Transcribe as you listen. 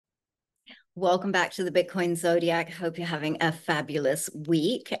Welcome back to the Bitcoin Zodiac. Hope you're having a fabulous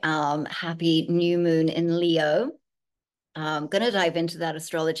week. Happy new moon in Leo. I'm going to dive into that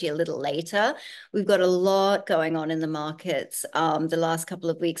astrology a little later. We've got a lot going on in the markets the last couple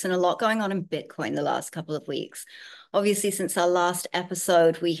of weeks and a lot going on in Bitcoin the last couple of weeks. Obviously, since our last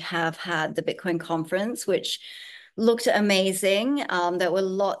episode, we have had the Bitcoin conference, which looked amazing. There were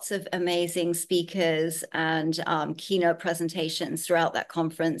lots of amazing speakers and keynote presentations throughout that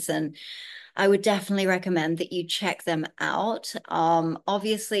conference. And I would definitely recommend that you check them out.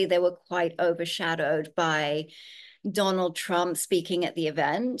 Obviously, they were quite overshadowed by Donald Trump speaking at the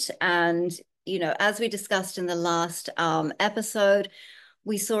event. And, as we discussed in the last episode,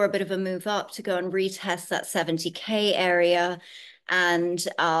 we saw a bit of a move up to go and retest that 70K area. And,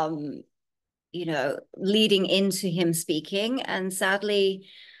 leading into him speaking. And sadly,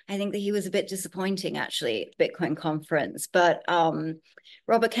 I think that he was a bit disappointing actually at Bitcoin conference. But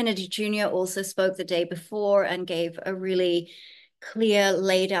Robert Kennedy Jr. also spoke the day before and gave a really clear,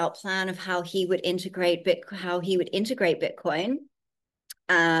 laid out plan of how he would integrate Bitcoin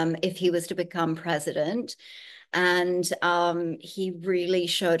if he was to become president. And he really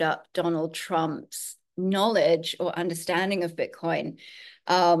showed up Donald Trump's knowledge or understanding of Bitcoin.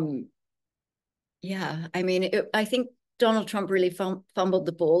 Yeah, I mean, I think Donald Trump really fumbled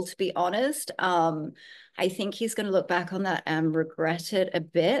the ball, to be honest. I think he's going to look back on that and regret it a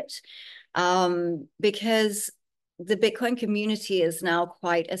bit because the Bitcoin community is now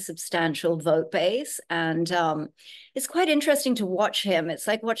quite a substantial vote base. And it's quite interesting to watch him. It's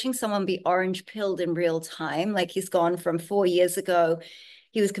like watching someone be orange pilled in real time. Like he's gone from 4 years ago,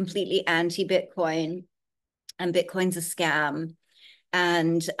 he was completely anti-Bitcoin and Bitcoin's a scam.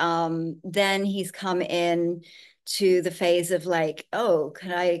 And then he's come in to the phase of like, oh,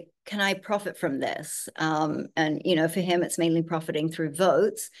 can I profit from this? And for him, it's mainly profiting through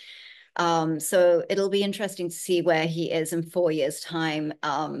votes. So it'll be interesting to see where he is in 4 years' time.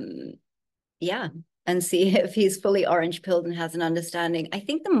 Yeah, and see if he's fully orange pilled and has an understanding. I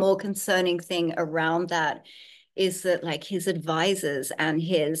think the more concerning thing around that is that like his advisors and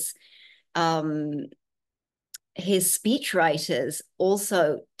his speechwriters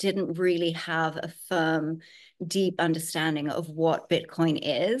also didn't really have a firm, deep understanding of what Bitcoin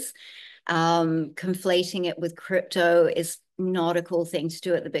is. Conflating it with crypto is not a cool thing to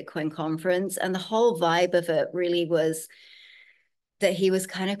do at the Bitcoin conference. And the whole vibe of it really was that he was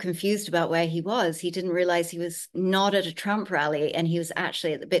kind of confused about where he was. He didn't realize he was not at a Trump rally and he was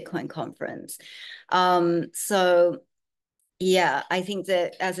actually at the Bitcoin conference. So yeah, I think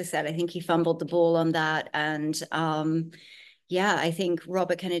that, as I said, I think he fumbled the ball on that. And yeah, I think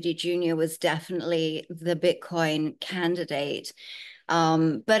Robert Kennedy Jr. was definitely the Bitcoin candidate.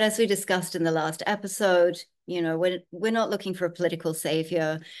 But as we discussed in the last episode, we're not looking for a political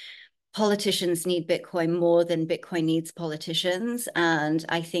savior. Politicians need Bitcoin more than Bitcoin needs politicians. And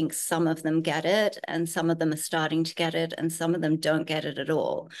I think some of them get it, and some of them are starting to get it, and some of them don't get it at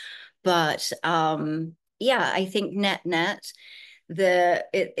all. But yeah, I think net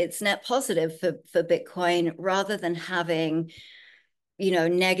it's net positive for Bitcoin rather than having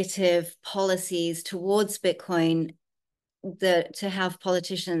negative policies towards Bitcoin, to have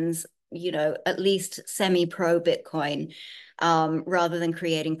politicians at least semi-pro Bitcoin, rather than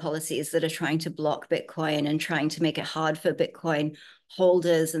creating policies that are trying to block Bitcoin and trying to make it hard for Bitcoin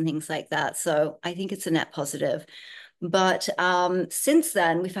holders and things like that. So I think it's a net positive. But since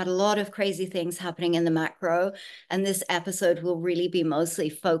then, we've had a lot of crazy things happening in the macro, and this episode will really be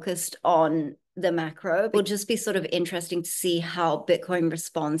mostly focused on the macro. It will just be sort of interesting to see how Bitcoin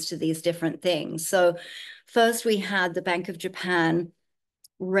responds to these different things. So first, we had the Bank of Japan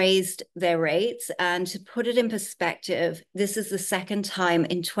raised their rates. And to put it in perspective, this is the second time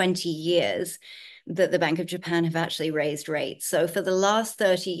in 20 years that the Bank of Japan have actually raised rates. So for the last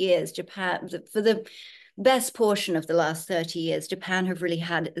 30 years, for the best portion of the last 30 years, Japan have really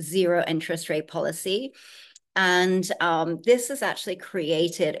had zero interest rate policy. And this has actually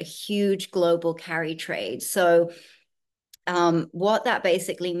created a huge global carry trade. So what that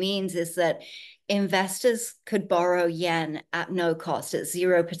basically means is that investors could borrow yen at no cost, at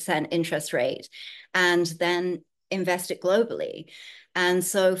 0% interest rate, and then invest it globally. And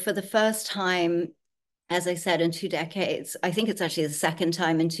so for the first time, as I said, in 2 decades, I think it's actually the second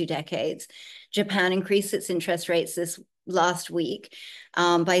time in 2 decades, Japan increased its interest rates this last week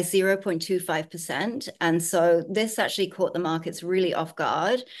by 0.25%. And so this actually caught the markets really off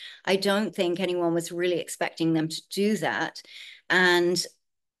guard. I don't think anyone was really expecting them to do that. And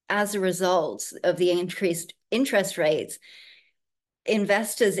as a result of the increased interest rates,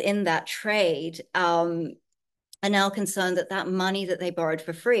 investors in that trade are now concerned that that money that they borrowed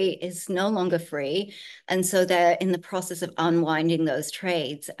for free is no longer free. And so they're in the process of unwinding those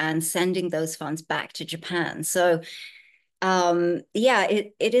trades and sending those funds back to Japan. So yeah,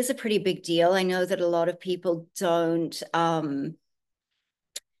 it is a pretty big deal. I know that a lot of people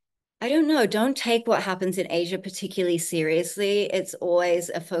I don't know, don't take what happens in Asia particularly seriously. It's always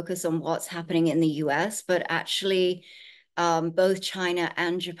a focus on what's happening in the US, but actually, both China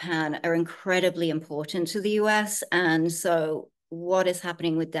and Japan are incredibly important to the US. And so, what is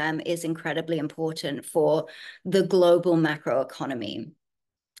happening with them is incredibly important for the global macroeconomy.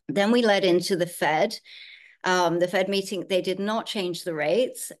 Then we led into the Fed. The Fed meeting, they did not change the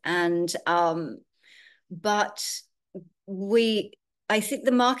rates. But we I think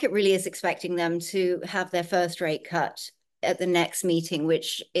the market really is expecting them to have their first rate cut at the next meeting,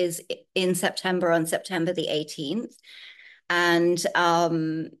 which is in September, on September the 18th. And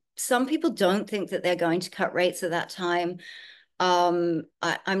some people don't think that they're going to cut rates at that time. I'm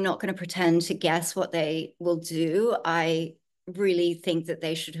not going to pretend to guess what they will do. I really think that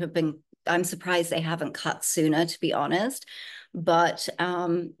they should have been. I'm surprised they haven't cut sooner, to be honest, but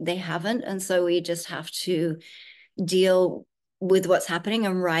they haven't. And so we just have to deal with what's happening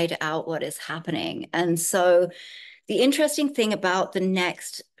and ride out what is happening. And so the interesting thing about the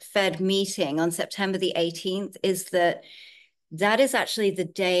next Fed meeting on September the 18th is that that is actually the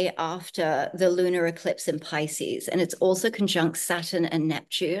day after the lunar eclipse in Pisces, and it's also conjunct Saturn and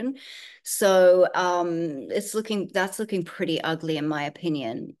Neptune. So that's looking pretty ugly in my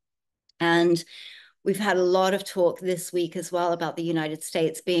opinion. And we've had a lot of talk this week as well about the United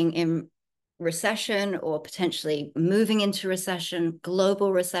States being in recession or potentially moving into recession,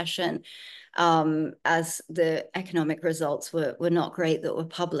 global recession, as the economic results were not great that were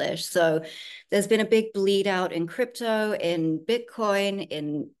published. So there's been a big bleed out in crypto, in Bitcoin,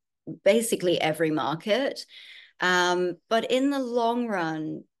 in basically every market. But in the long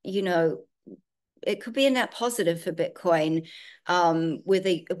run, it could be a net positive for Bitcoin, with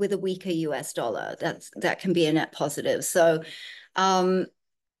a weaker US dollar. That can be a net positive. So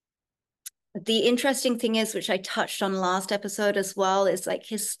the interesting thing is, which I touched on last episode as well, is like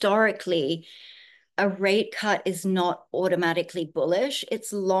historically, a rate cut is not automatically bullish.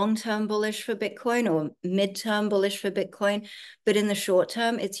 It's long-term bullish for Bitcoin or mid-term bullish for Bitcoin. But in the short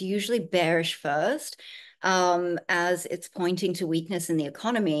term, it's usually bearish first, as it's pointing to weakness in the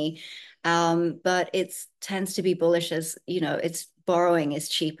economy. But it tends to be bullish as, it's borrowing is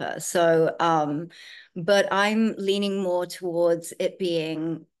cheaper. So, but I'm leaning more towards it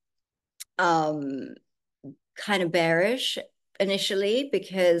being kind of bearish initially,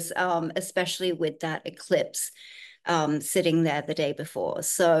 because especially with that eclipse sitting there the day before.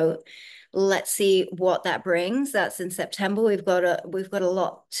 So let's see what that brings. That's in September. We've got a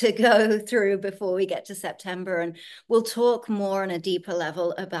lot to go through before we get to September, and we'll talk more on a deeper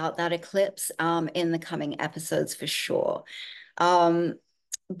level about that eclipse in the coming episodes for sure.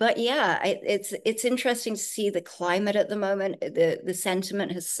 But yeah, it's interesting to see the climate at the moment. The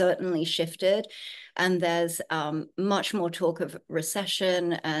sentiment has certainly shifted, and there's much more talk of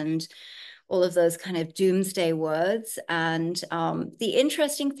recession and all of those kind of doomsday words. And the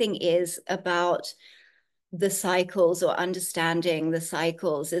interesting thing is about the cycles, or understanding the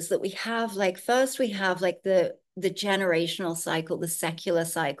cycles, is that we have first we have the generational cycle, the secular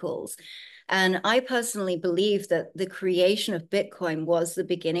cycles. And I personally believe that the creation of Bitcoin was the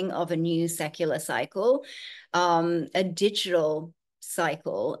beginning of a new secular cycle, a digital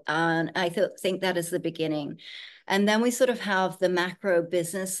cycle. And I think that is the beginning. And then we sort of have the macro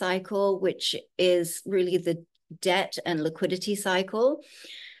business cycle, which is really the debt and liquidity cycle.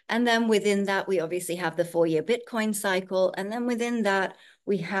 And then within that, we obviously have the 4-year Bitcoin cycle. And then within that,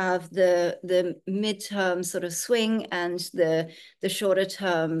 we have the midterm sort of swing and the shorter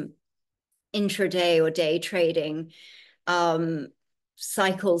term intraday or day trading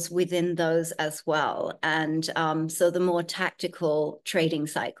cycles within those as well. And so the more tactical trading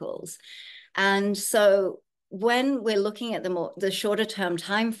cycles. And so when we're looking at the shorter term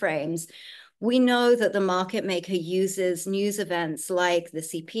timeframes, we know that the market maker uses news events like the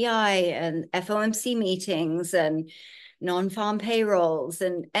CPI and FOMC meetings and non-farm payrolls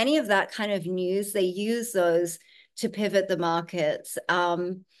and any of that kind of news. They use those to pivot the markets.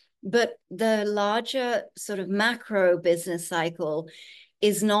 But the larger sort of macro business cycle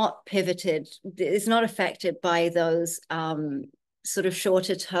is not pivoted, is not affected by those sort of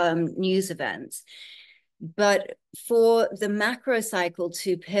shorter term news events. But for the macro cycle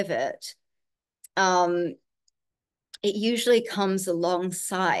to pivot, it usually comes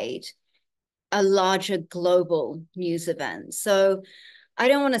alongside a larger global news event. So I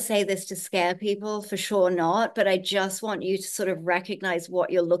don't want to say this to scare people, for sure not, but I just want you to sort of recognize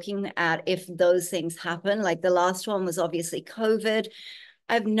what you're looking at if those things happen. Like the last one was obviously COVID.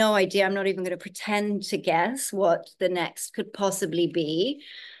 I have no idea. I'm not even going to pretend to guess what the next could possibly be.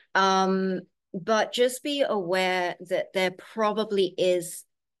 But just be aware that there probably is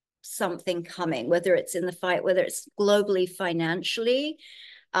something coming, whether it's in the fight, whether it's globally financially,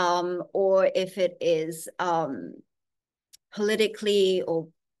 or if it is politically, or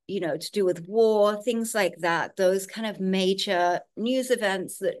to do with war, things like that, those kind of major news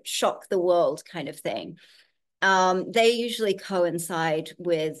events that shock the world kind of thing. They usually coincide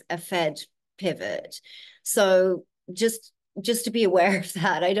with a Fed pivot. So just to be aware of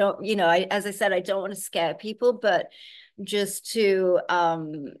that. I don't, as I said, I don't want to scare people, but just to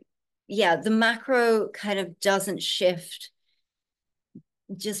the macro kind of doesn't shift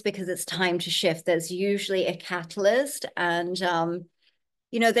just because it's time to shift. There's usually a catalyst, and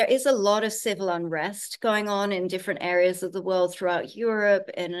there is a lot of civil unrest going on in different areas of the world, throughout Europe,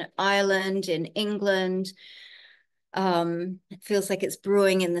 in Ireland, in England. It feels like it's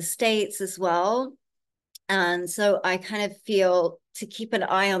brewing in the States as well. And so I kind of feel to keep an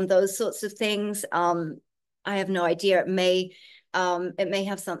eye on those sorts of things. I have no idea. It may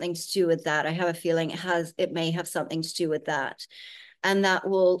have something to do with that. I have a feeling it may have something to do with that. And that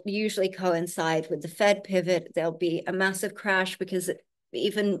will usually coincide with the Fed pivot. There'll be a massive crash, because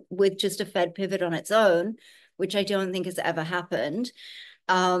even with just a Fed pivot on its own, which I don't think has ever happened,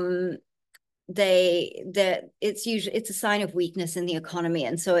 it's a sign of weakness in the economy.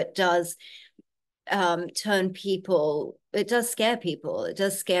 And so it does it does scare people, it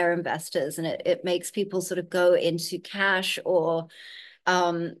does scare investors, and it makes people sort of go into cash, or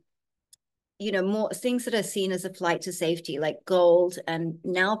more things that are seen as a flight to safety, like gold and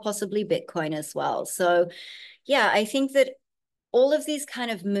now possibly Bitcoin as well. So yeah, I think that all of these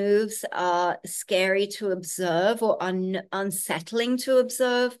kind of moves are scary to observe, or unsettling to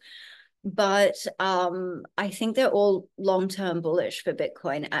observe, but I think they're all long-term bullish for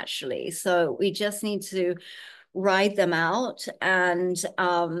Bitcoin, actually. So we just need to ride them out, and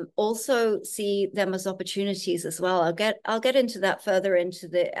also see them as opportunities as well. I'll get into that further into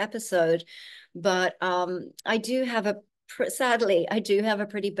the episode, but sadly, I do have a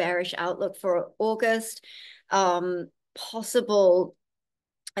pretty bearish outlook for August. Possible,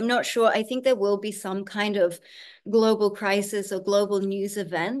 I'm not sure. I think there will be some kind of global crisis or global news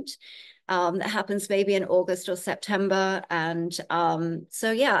event that happens maybe in August or September. And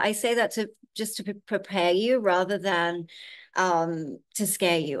so, yeah, I say that just to prepare you rather than to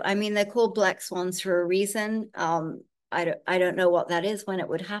scare you. I mean, they're called black swans for a reason. I don't know what that is, when it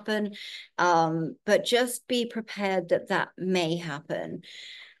would happen, but just be prepared that may happen.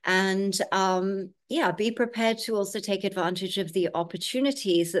 And be prepared to also take advantage of the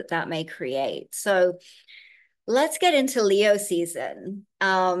opportunities that may create. So let's get into Leo season.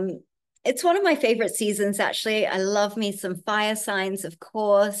 It's one of my favorite seasons, actually. I love me some fire signs, of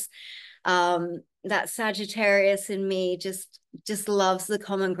course. That Sagittarius in me just loves the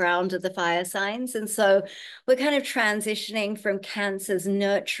common ground of the fire signs. And so we're kind of transitioning from Cancer's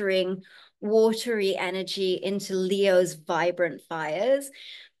nurturing, watery energy into Leo's vibrant fires.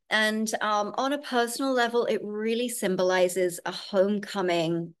 And on a personal level, it really symbolizes a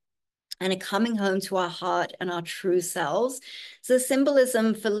homecoming and a coming home to our heart and our true selves. So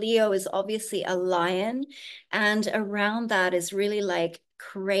symbolism for Leo is obviously a lion, and around that is really like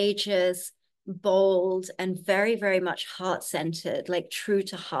courageous, bold, and very, very much heart-centered, like true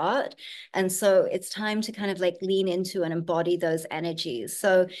to heart. And so it's time to kind of like lean into and embody those energies.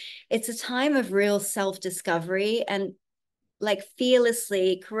 So it's a time of real self-discovery, and like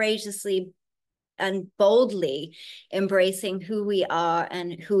fearlessly, courageously, and boldly embracing who we are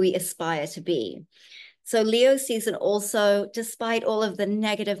and who we aspire to be. So Leo season also, despite all of the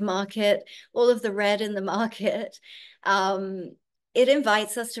negative market, all of the red in the market, it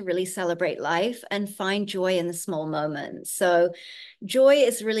invites us to really celebrate life and find joy in the small moments. So joy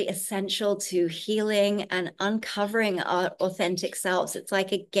is really essential to healing and uncovering our authentic selves. It's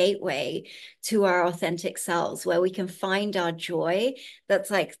like a gateway to our authentic selves, where we can find our joy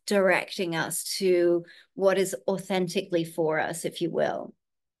that's like directing us to what is authentically for us, if you will.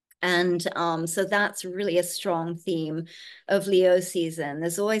 And so that's really a strong theme of Leo season.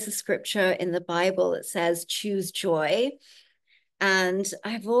 There's always a scripture in the Bible that says, choose joy. And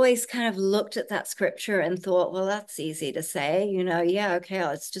I've always kind of looked at that scripture and thought, well, that's easy to say, yeah, okay,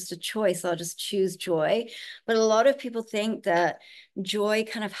 it's just a choice. I'll just choose joy. But a lot of people think that joy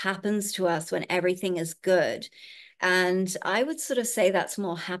kind of happens to us when everything is good. And I would sort of say that's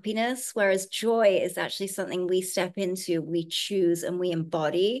more happiness, whereas joy is actually something we step into, we choose, and we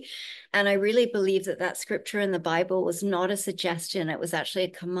embody. And I really believe that that scripture in the Bible was not a suggestion, it was actually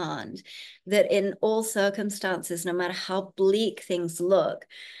a command, that in all circumstances, no matter how bleak things look,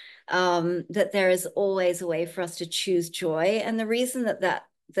 that there is always a way for us to choose joy. And the reason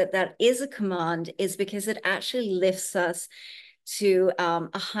that is a command is because it actually lifts us to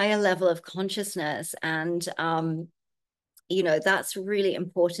a higher level of consciousness. And that's really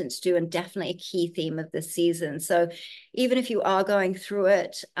important to do, and definitely a key theme of this season. So even if you are going through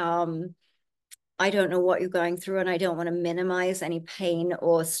it, I don't know what you're going through, and I don't want to minimize any pain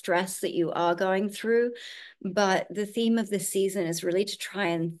or stress that you are going through. But the theme of this season is really to try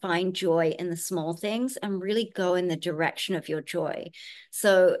and find joy in the small things and really go in the direction of your joy.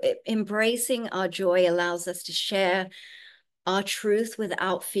 So embracing our joy allows us to share our truth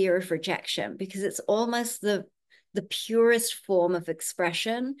without fear of rejection, because it's almost the purest form of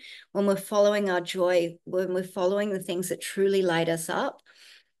expression when we're following our joy, when we're following the things that truly light us up.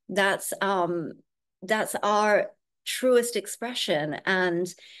 That's our truest expression. And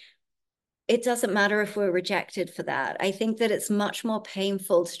it doesn't matter if we're rejected for that. I think that it's much more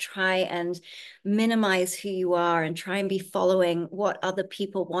painful to try and minimize who you are and try and be following what other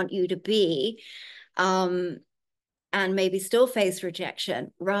people want you to be, and maybe still face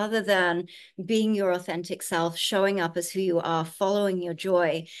rejection, rather than being your authentic self, showing up as who you are, following your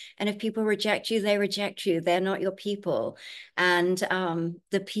joy. And if people reject you, they reject you. They're not your people. And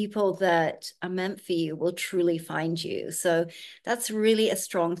the people that are meant for you will truly find you. So that's really a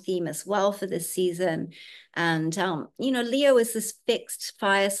strong theme as well for this season. And, Leo is this fixed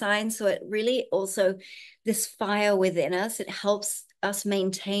fire sign. So it really also, this fire within us, it helps us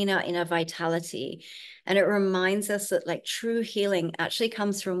maintain our inner vitality. And it reminds us that like true healing actually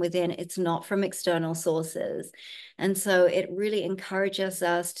comes from within. It's not from external sources. And so it really encourages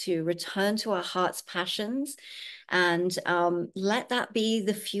us to return to our heart's passions and let that be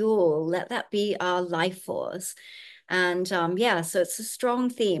the fuel, let that be our life force. And so it's a strong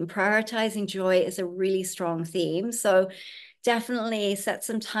theme. Prioritizing joy is a really strong theme. So definitely set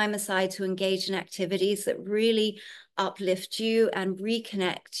some time aside to engage in activities that really uplift you and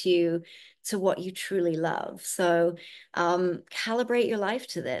reconnect you to what you truly love. So calibrate your life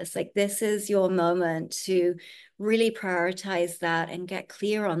to this. Like, this is your moment to really prioritize that and get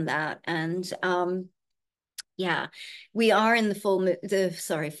clear on that. And we are in the full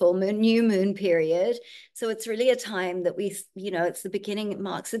moon, new moon period. So it's really a time that it's the beginning, it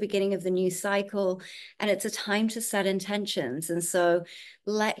marks the beginning of the new cycle, and it's a time to set intentions. And so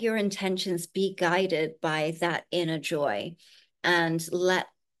let your intentions be guided by that inner joy, and let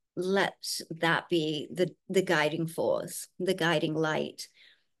that be the guiding force, the guiding light.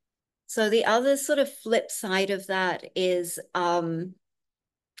 So the other sort of flip side of that is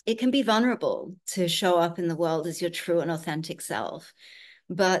it can be vulnerable to show up in the world as your true and authentic self.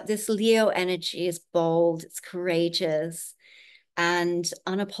 But this Leo energy is bold, it's courageous, and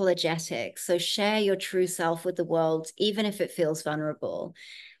unapologetic. So share your true self with the world, even if it feels vulnerable.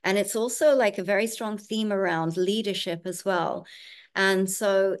 And it's also like a very strong theme around leadership as well. And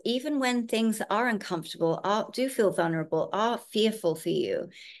so even when things are uncomfortable, do feel vulnerable, are fearful for you,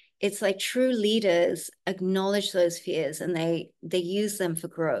 it's like true leaders acknowledge those fears and they use them for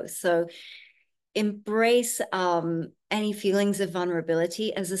growth. So embrace any feelings of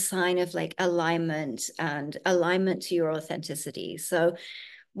vulnerability as a sign of like alignment to your authenticity. So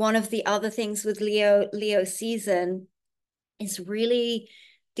one of the other things with Leo season is really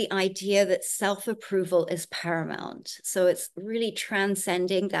the idea that self-approval is paramount. So it's really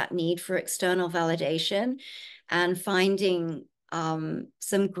transcending that need for external validation and finding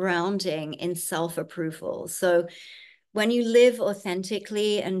some grounding in self-approval. So when you live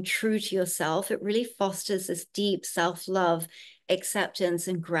authentically and true to yourself, it really fosters this deep self-love, acceptance,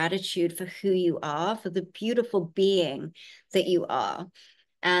 and gratitude for who you are, for the beautiful being that you are.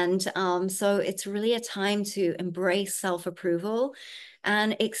 And so it's really a time to embrace self-approval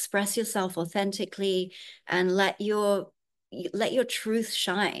and express yourself authentically and let your truth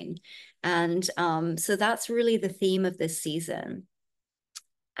shine. And so that's really the theme of this season.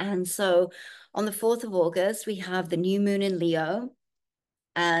 And so on the 4th of August, we have the new moon in Leo.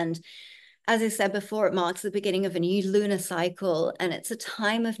 And as I said before, it marks the beginning of a new lunar cycle, and it's a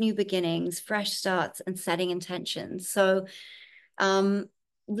time of new beginnings, fresh starts, and setting intentions. So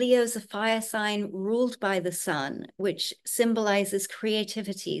Leo's a fire sign ruled by the sun, which symbolizes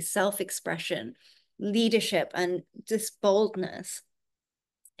creativity, self-expression, leadership, and this boldness.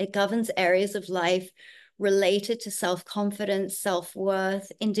 It governs areas of life related to self-confidence,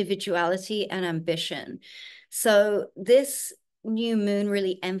 self-worth, individuality, and ambition. So this new moon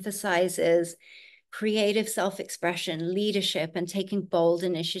really emphasizes creative self-expression, leadership, and taking bold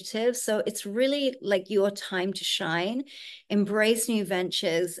initiatives. So it's really like your time to shine, embrace new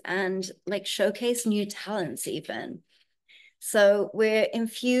ventures, and like showcase new talents even. So we're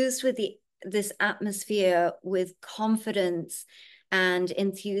infused with this atmosphere with confidence and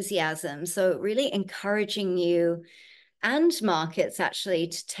enthusiasm. So really encouraging you and markets actually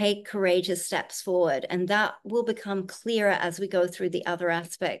to take courageous steps forward. And that will become clearer as we go through the other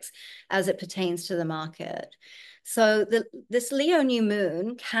aspects as it pertains to the market. So this Leo new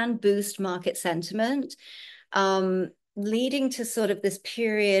moon can boost market sentiment, leading to sort of this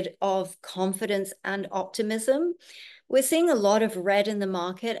period of confidence and optimism. We're seeing a lot of red in the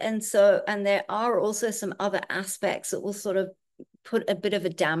market. And there are also some other aspects that will sort of put a bit of a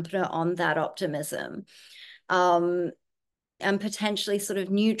dampener on that optimism. And potentially sort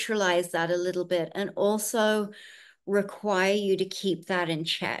of neutralize that a little bit, and also require you to keep that in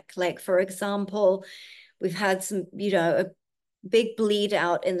check. Like, for example, we've had some, a big bleed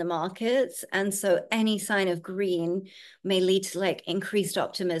out in the markets. And so any sign of green may lead to like increased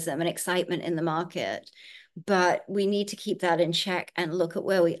optimism and excitement in the market. But we need to keep that in check and look at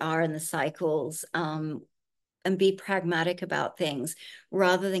where we are in the cycles, and be pragmatic about things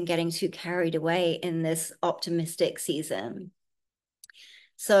rather than getting too carried away in this optimistic season.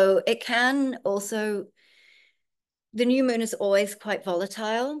 So it can also, the new moon is always quite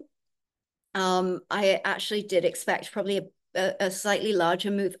volatile. I actually did expect probably a slightly larger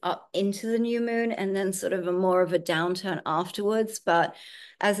move up into the new moon and then sort of more of a downturn afterwards. But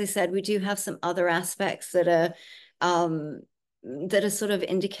as I said, we do have some other aspects that are sort of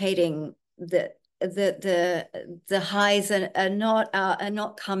indicating that the highs are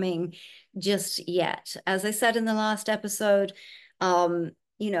not coming just yet. As I said in the last episode,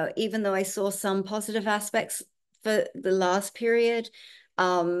 even though I saw some positive aspects for the last period,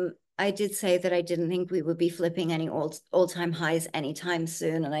 I did say that I didn't think we would be flipping any all-time highs anytime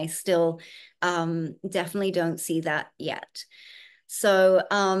soon, and I still definitely don't see that yet. So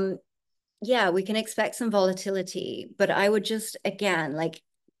yeah, we can expect some volatility, but I would just, again, like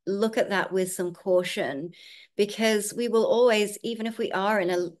look at that with some caution, because we will always, even if we are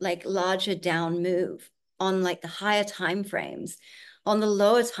in a like larger down move on like the higher time frames, on the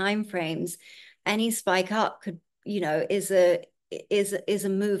lower time frames, any spike up could, is a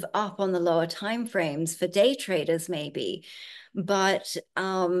move up on the lower time frames for day traders maybe, but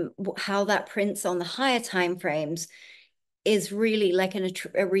how that prints on the higher time frames is really like a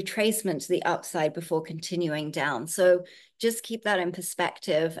retracement to the upside before continuing down. So just keep that in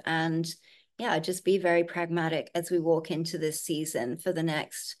perspective, and yeah, just be very pragmatic as we walk into this season for the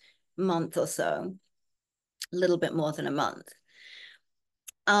next month or so, a little bit more than a month.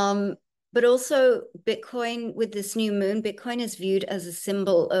 But also Bitcoin, with this new moon, Bitcoin is viewed as a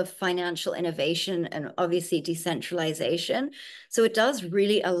symbol of financial innovation and obviously decentralization. So it does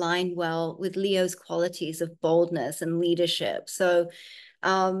really align well with Leo's qualities of boldness and leadership. So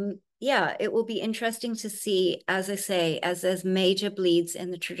yeah, it will be interesting to see, as I say, as there's major bleeds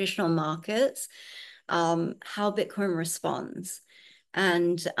in the traditional markets, how Bitcoin responds,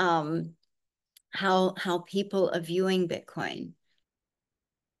 and how people are viewing Bitcoin.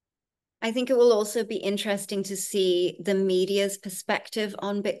 I think it will also be interesting to see the media's perspective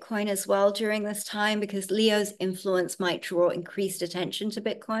on Bitcoin as well during this time, because Leo's influence might draw increased attention to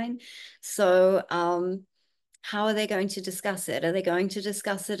Bitcoin. So how are they going to discuss it? Are they going to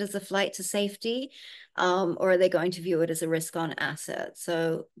discuss it as a flight to safety, or are they going to view it as a risk-on asset?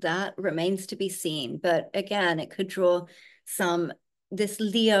 So that remains to be seen. But again, it could draw this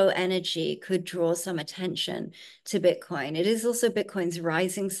Leo energy could draw some attention to Bitcoin. It is also Bitcoin's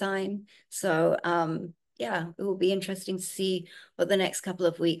rising sign. So yeah, it will be interesting to see how the next couple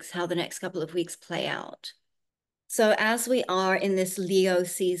of weeks play out. So as we are in this Leo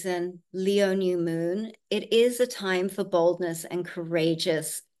season, Leo new moon, it is a time for boldness and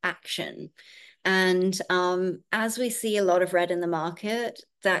courageous action. And as we see a lot of red in the market,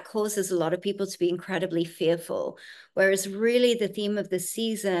 that causes a lot of people to be incredibly fearful. Whereas really the theme of the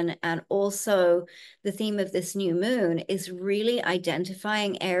season, and also the theme of this new moon, is really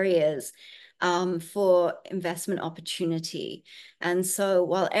identifying areas for investment opportunity. And so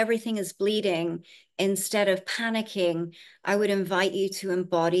while everything is bleeding, instead of panicking, I would invite you to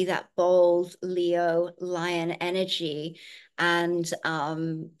embody that bold Leo lion energy and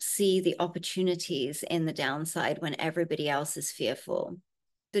see the opportunities in the downside when everybody else is fearful.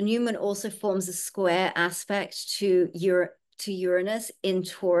 The new moon also forms a square aspect to to Uranus in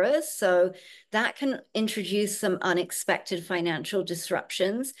Taurus. So that can introduce some unexpected financial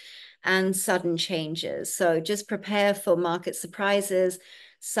disruptions and sudden changes. So just prepare for market surprises,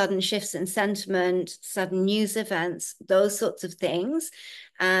 sudden shifts in sentiment, sudden news events, those sorts of things.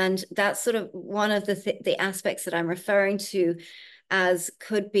 And that's sort of one of the aspects that I'm referring to as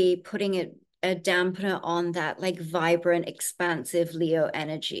could be putting a dampener on that like vibrant, expansive Leo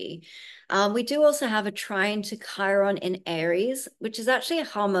energy. We do also have a trine to Chiron in Aries, which is actually a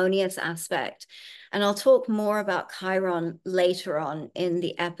harmonious aspect. And I'll talk more about Chiron later on in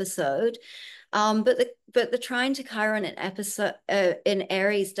the episode. But the trine to Chiron in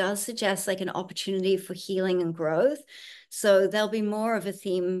Aries does suggest like an opportunity for healing and growth. So there'll be more of a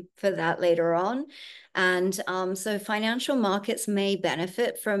theme for that later on. And so financial markets may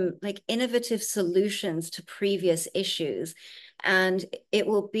benefit from like innovative solutions to previous issues. And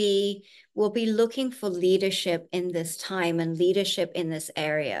we'll be looking for leadership in this time and leadership in this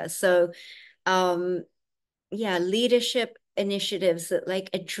area. So yeah, leadership initiatives that like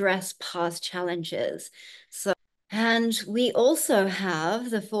address past challenges. So, and we also have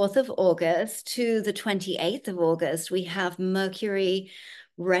the 4th of August to the 28th of August, we have Mercury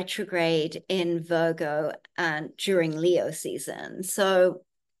retrograde in Virgo and during Leo season. So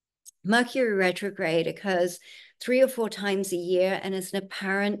Mercury retrograde occurs 3 or 4 times a year and is an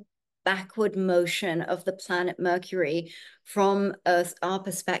apparent backward motion of the planet Mercury from Earth, our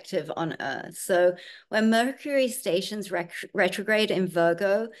perspective on Earth. So when Mercury stations retrograde in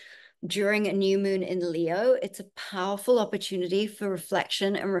Virgo during a new moon in Leo, it's a powerful opportunity for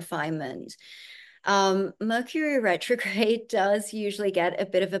reflection and refinement. Mercury retrograde does usually get a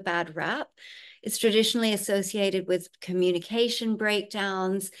bit of a bad rap. It's traditionally associated with communication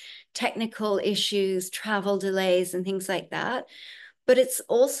breakdowns, technical issues, travel delays, and things like that. But it's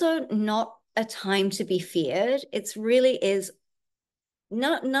also not a time to be feared. It really is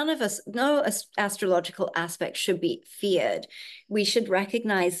none of us, no astrological aspect should be feared. We should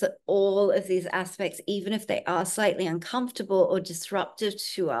recognize that all of these aspects, even if they are slightly uncomfortable or disruptive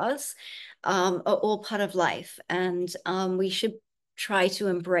to us, are all part of life. And we should try to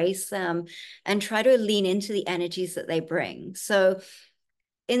embrace them and try to lean into the energies that they bring. So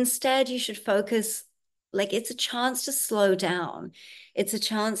instead, you should focus, like it's a chance to slow down. It's a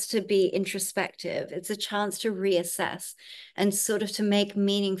chance to be introspective. It's a chance to reassess and sort of to make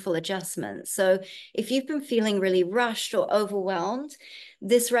meaningful adjustments. So if you've been feeling really rushed or overwhelmed,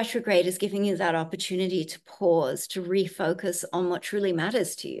 this retrograde is giving you that opportunity to pause, to refocus on what truly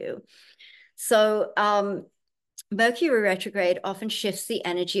matters to you. So Mercury retrograde often shifts the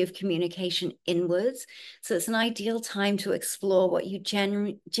energy of communication inwards. So it's an ideal time to explore what you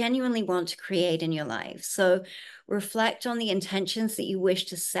genuinely want to create in your life. So reflect on the intentions that you wish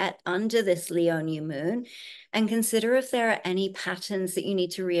to set under this Leo new moon and consider if there are any patterns that you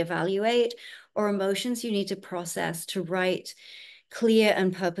need to reevaluate or emotions you need to process to write clear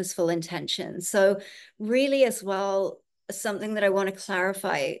and purposeful intentions. So really as well, something that I want to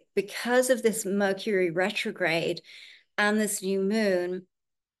clarify, because of this Mercury retrograde and this new moon,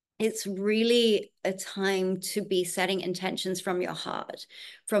 it's really a time to be setting intentions from your heart,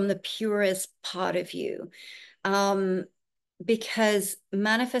 from the purest part of you. Because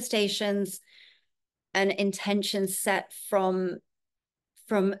manifestations and intentions set from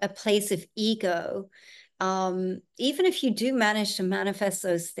a place of ego, even if you do manage to manifest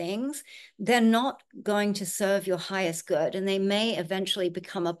those things, they're not going to serve your highest good, and they may eventually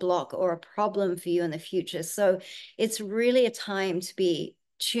become a block or a problem for you in the future. So it's really a time to be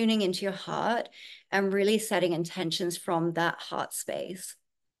tuning into your heart and really setting intentions from that heart space.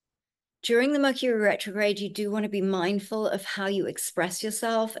 During the Mercury retrograde, you do want to be mindful of how you express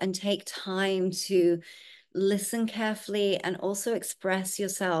yourself and take time to listen carefully and also express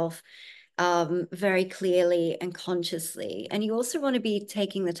yourself very clearly and consciously. And you also want to be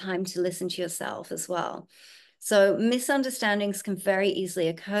taking the time to listen to yourself as well. So misunderstandings can very easily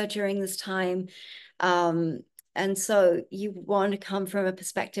occur during this time. And so you want to come from a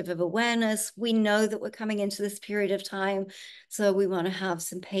perspective of awareness. We know that we're coming into this period of time, so we want to have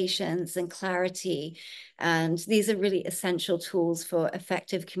some patience and clarity. And these are really essential tools for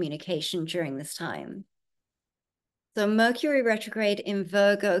effective communication during this time. So Mercury retrograde in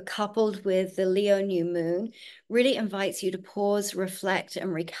Virgo coupled with the Leo new moon really invites you to pause, reflect,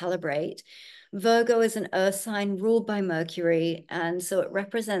 and recalibrate. Virgo is an earth sign ruled by Mercury, and so it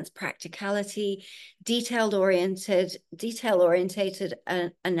represents practicality, detail-oriented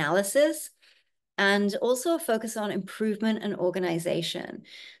analysis, and also a focus on improvement and organization.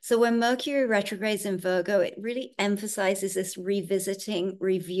 So when Mercury retrogrades in Virgo, it really emphasizes this revisiting,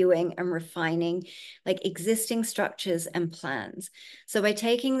 reviewing, and refining like existing structures and plans. So by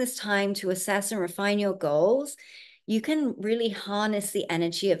taking this time to assess and refine your goals, you can really harness the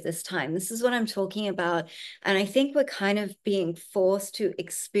energy of this time. This is what I'm talking about. And I think we're kind of being forced to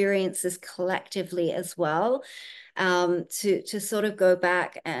experience this collectively as well, to sort of go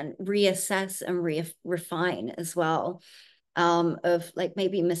back and reassess and refine as well, of like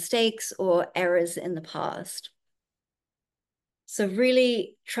maybe mistakes or errors in the past. So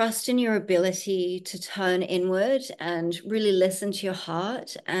really trust in your ability to turn inward and really listen to your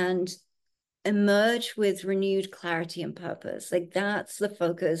heart and emerge with renewed clarity and purpose. Like that's the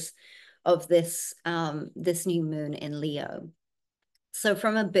focus of this this new moon in Leo. So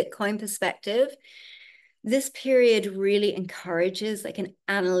from a Bitcoin perspective, this period really encourages like an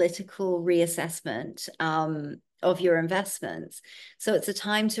analytical reassessment of your investments. So it's a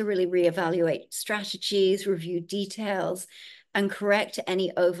time to really reevaluate strategies, review details, and correct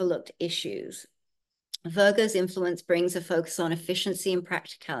any overlooked issues. Virgo's influence brings a focus on efficiency and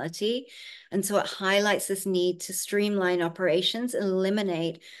practicality. And so it highlights this need to streamline operations and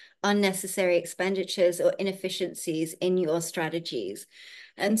eliminate unnecessary expenditures or inefficiencies in your strategies.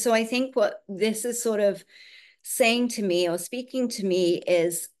 And so I think what this is sort of saying to me or speaking to me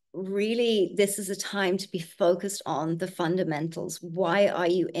is really this is a time to be focused on the fundamentals. Why are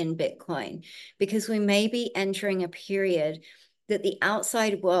you in Bitcoin? Because we may be entering a period that the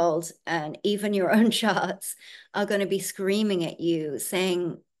outside world and even your own charts are going to be screaming at you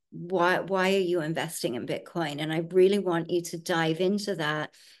saying, why are you investing in Bitcoin? And I really want you to dive into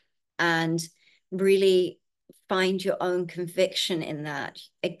that and really find your own conviction in that.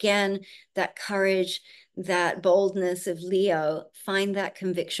 Again, that courage, that boldness of Leo, find that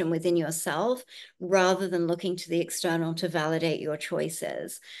conviction within yourself rather than looking to the external to validate your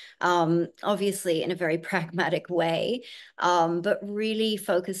choices. Obviously, in a very pragmatic way, but really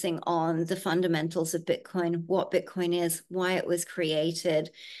focusing on the fundamentals of Bitcoin, what Bitcoin is, why it was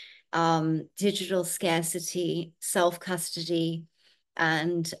created, digital scarcity, self-custody,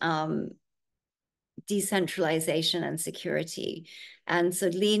 and decentralization and security. And so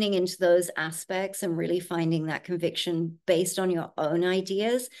leaning into those aspects and really finding that conviction based on your own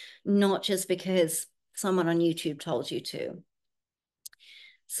ideas, not just because someone on YouTube told you to.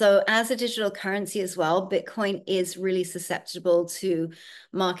 So as a digital currency as well, Bitcoin is really susceptible to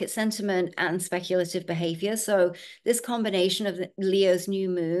market sentiment and speculative behavior. So this combination of Leo's new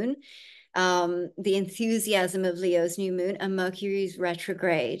moon, the enthusiasm of Leo's new moon, and Mercury's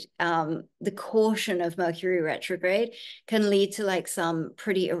retrograde, the caution of Mercury retrograde can lead to like some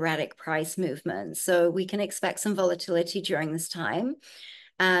pretty erratic price movements. So we can expect some volatility during this time.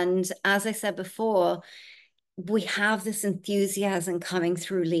 And as I said before, we have this enthusiasm coming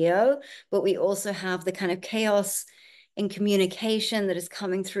through Leo, but we also have the kind of chaos in communication that is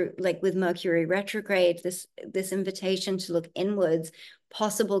coming through, like with Mercury retrograde, this invitation to look inwards,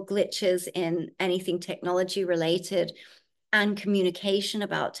 possible glitches in anything technology related and communication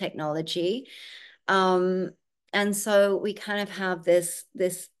about technology. And so we kind of have this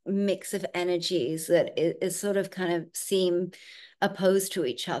mix of energies that is sort of kind of seem opposed to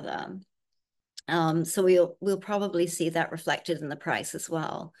each other. So we'll probably see that reflected in the price as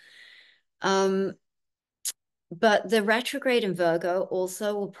well. But the retrograde in Virgo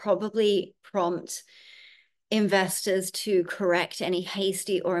also will probably prompt investors to correct any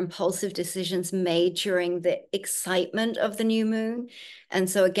hasty or impulsive decisions made during the excitement of the new moon. And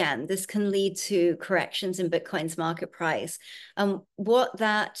so again, this can lead to corrections in Bitcoin's market price.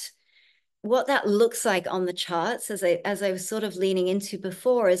 What that looks like on the charts, as I was sort of leaning into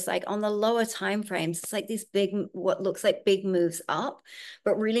before, is like on the lower time frames, it's like these big, what looks like big moves up,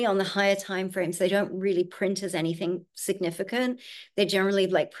 but really on the higher time frames, they don't really print as anything significant. They generally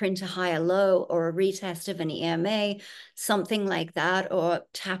like print a higher low or a retest of an EMA, something like that, or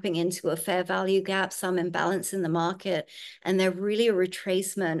tapping into a fair value gap, some imbalance in the market, and they're really a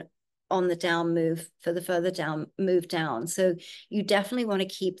retracement on the down move for the further down move down. So you definitely want to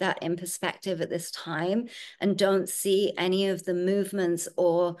keep that in perspective at this time and don't see any of the movements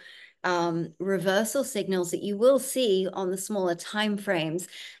or reversal signals that you will see on the smaller time frames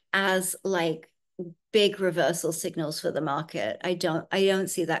as like big reversal signals for the market. I don't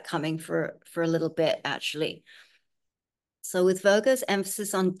see that coming for a little bit actually. So with Virgo's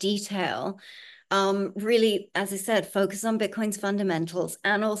emphasis on detail, really, as I said, focus on Bitcoin's fundamentals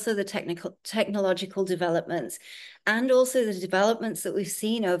and also the technological developments and also the developments that we've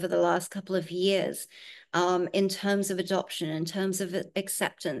seen over the last couple of years. in terms of adoption, in terms of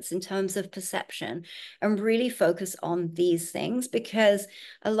acceptance, in terms of perception, and really focus on these things, because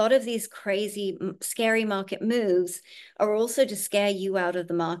a lot of these crazy, scary market moves are also to scare you out of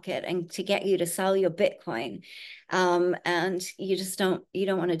the market and to get you to sell your Bitcoin. And you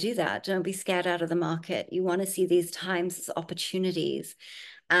don't want to do that. Don't be scared out of the market. You want to see these times as opportunities.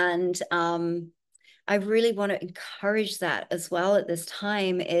 And I really want to encourage that as well at this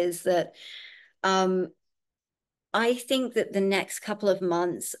time, is that I think that the next couple of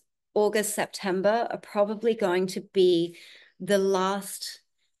months, August, September, are probably going to be the last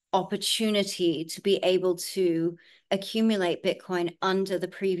opportunity to be able to accumulate Bitcoin under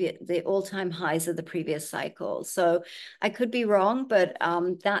the all-time highs of the previous cycle. So I could be wrong, but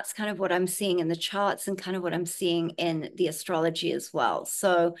that's kind of what I'm seeing in the charts and kind of what I'm seeing in the astrology as well.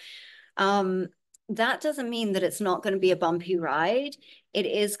 So that doesn't mean that it's not going to be a bumpy ride. It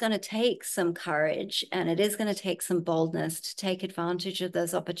is going to take some courage, and it is going to take some boldness to take advantage of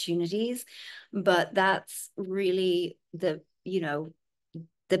those opportunities. But that's really the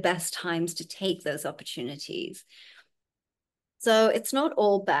best times to take those opportunities. So it's not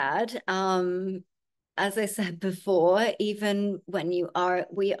all bad. As I said before, even when I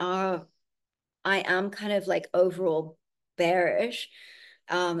am kind of like overall bearish,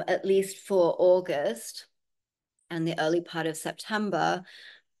 at least for August and the early part of September.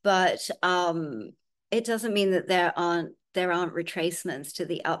 But it doesn't mean that there aren't retracements to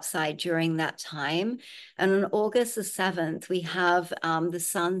the upside during that time. And on August the 7th, we have the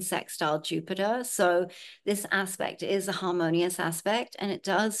Sun sextile Jupiter. So this aspect is a harmonious aspect, and it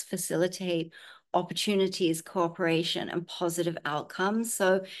does facilitate opportunities, cooperation, and positive outcomes.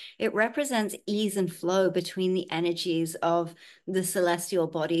 So it represents ease and flow between the energies of the celestial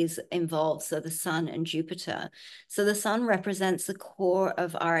bodies involved, so the Sun and Jupiter. So the Sun represents the core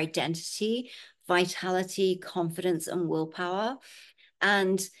of our identity, vitality, confidence, and willpower.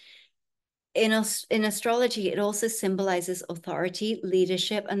 And in astrology, it also symbolizes authority,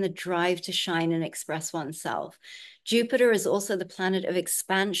 leadership, and the drive to shine and express oneself. Jupiter is also the planet of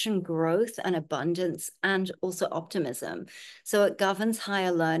expansion, growth, and abundance, and also optimism. So it governs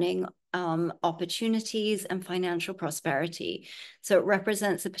higher learning, opportunities, and financial prosperity. So it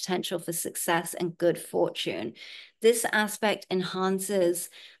represents the potential for success and good fortune. This aspect enhances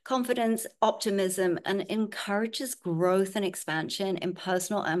confidence, optimism, and encourages growth and expansion in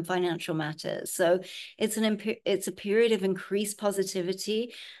personal and financial matters. So it's a period of increased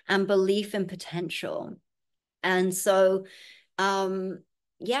positivity and belief in potential. And so,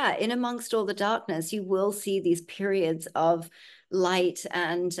 yeah, in amongst all the darkness, you will see these periods of light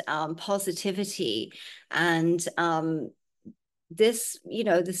and positivity. And this,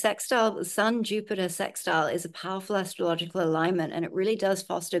 the sextile, the Sun-Jupiter sextile is a powerful astrological alignment, and it really does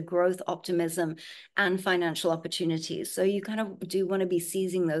foster growth, optimism, and financial opportunities. So you kind of do want to be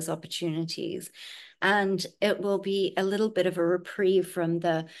seizing those opportunities. And it will be a little bit of a reprieve from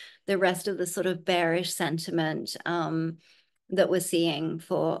the rest of the sort of bearish sentiment that we're seeing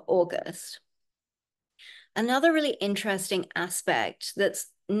for August. Another really interesting aspect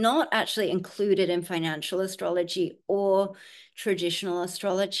that's not actually included in financial astrology or traditional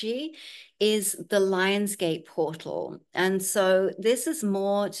astrology is the Lionsgate portal. And so this is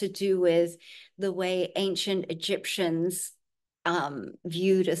more to do with the way ancient Egyptians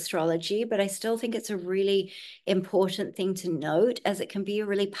viewed astrology, but I still think it's a really important thing to note, as it can be a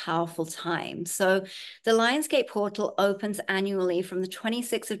really powerful time. So the Lionsgate portal opens annually from the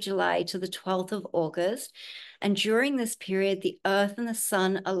 26th of July to the 12th of August. And during this period, the Earth and the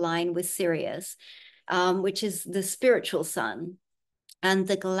Sun align with Sirius, which is the spiritual sun, and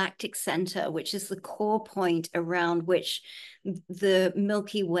the galactic center, which is the core point around which the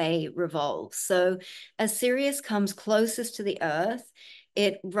Milky Way revolves. So as Sirius comes closest to the Earth,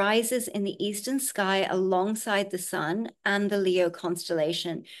 it rises in the eastern sky alongside the sun and the Leo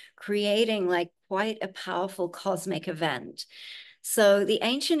constellation, creating like quite a powerful cosmic event. So the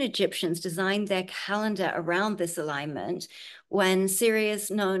ancient Egyptians designed their calendar around this alignment, when Sirius,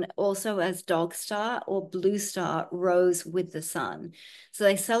 known also as Dog Star or Blue Star, rose with the sun. So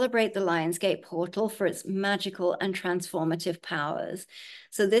they celebrate the Lionsgate portal for its magical and transformative powers.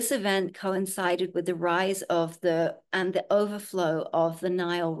 So this event coincided with the rise of the overflow of the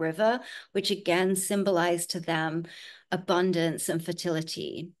Nile River, which again symbolized to them abundance and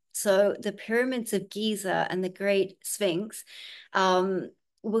fertility. So the pyramids of Giza and the Great Sphinx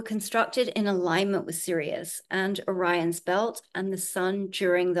were constructed in alignment with Sirius and Orion's belt and the sun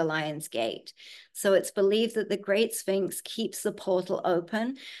during the Lion's Gate. So it's believed that the Great Sphinx keeps the portal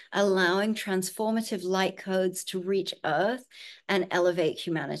open, allowing transformative light codes to reach Earth and elevate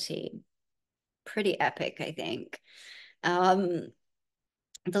humanity. pretty epic, I think. Um,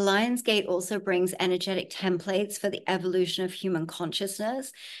 The Lion's Gate also brings energetic templates for the evolution of human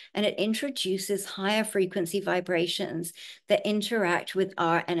consciousness, and it introduces higher frequency vibrations that interact with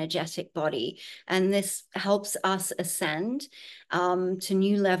our energetic body. And this helps us ascend to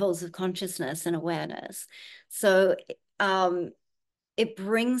new levels of consciousness and awareness. So it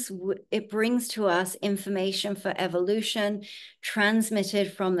brings to us information for evolution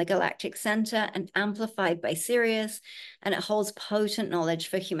transmitted from the galactic center and amplified by Sirius, and it holds potent knowledge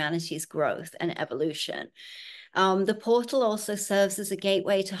for humanity's growth and evolution. The portal also serves as a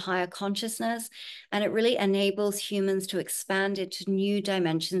gateway to higher consciousness, and it really enables humans to expand into new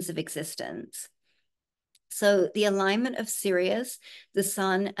dimensions of existence. So the alignment of Sirius, the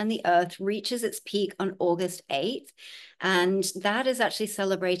sun, and the earth reaches its peak on August 8th. And that is actually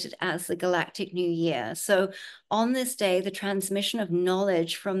celebrated as the Galactic New Year. So on this day, the transmission of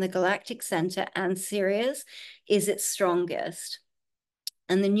knowledge from the galactic center and Sirius is its strongest.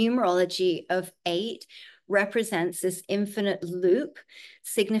 And the numerology of 8 represents this infinite loop,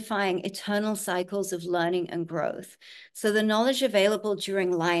 signifying eternal cycles of learning and growth. So the knowledge available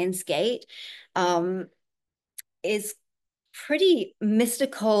during Lion's Gate is pretty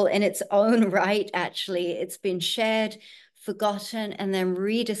mystical in its own right, actually. It's been shared, forgotten, and then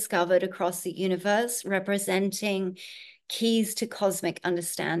rediscovered across the universe, representing keys to cosmic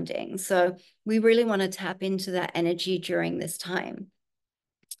understanding. So we really want to tap into that energy during this time.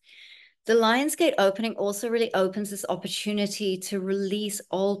 The Lionsgate opening also really opens this opportunity to release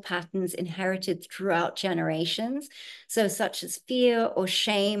old patterns inherited throughout generations, so such as fear or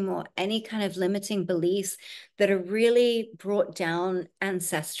shame or any kind of limiting beliefs that are really brought down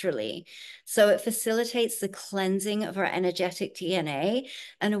ancestrally. So it facilitates the cleansing of our energetic DNA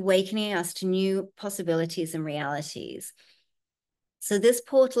and awakening us to new possibilities and realities. So this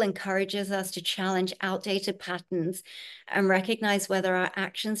portal encourages us to challenge outdated patterns and recognize whether our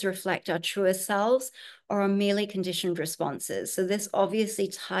actions reflect our truest selves or are merely conditioned responses. So this obviously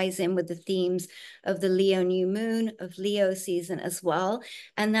ties in with the themes of the Leo new moon, of Leo season as well,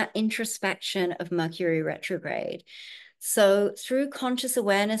 and that introspection of Mercury retrograde. So through conscious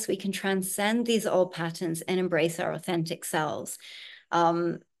awareness, we can transcend these old patterns and embrace our authentic selves.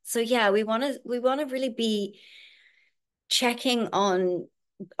 So yeah, we want to really be checking on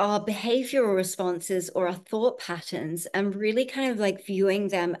our behavioral responses or our thought patterns and really kind of like viewing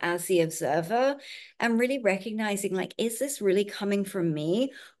them as the observer and really recognizing, like, is this really coming from me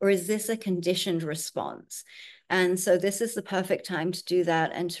or is this a conditioned response? And so this is the perfect time to do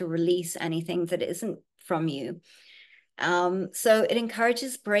that and to release anything that isn't from you. So it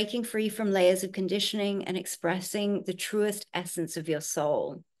encourages breaking free from layers of conditioning and expressing the truest essence of your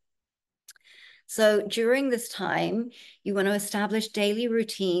soul. So during this time, you want to establish daily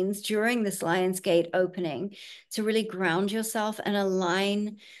routines during this Lionsgate opening to really ground yourself and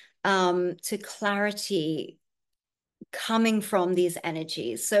align to clarity coming from these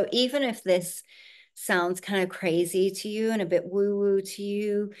energies. So even if this sounds kind of crazy to you and a bit woo-woo to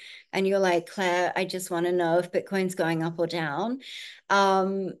you, and you're like, Claire, I just want to know if Bitcoin's going up or down,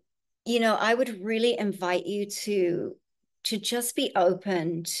 I would really invite you to just be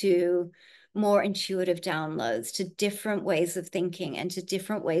open to more intuitive downloads, to different ways of thinking and to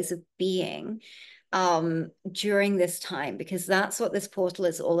different ways of being during this time, because that's what this portal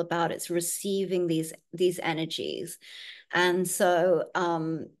is all about. It's receiving these energies. And so,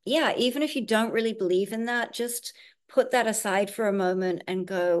 yeah, even if you don't really believe in that, just put that aside for a moment and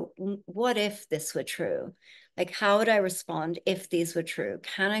go, what if this were true? Like, how would I respond if these were true?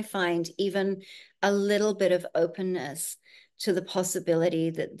 Can I find even a little bit of openness to the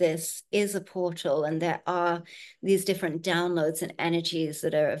possibility that this is a portal and there are these different downloads and energies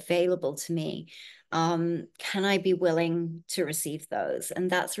that are available to me? Can I be willing to receive those? And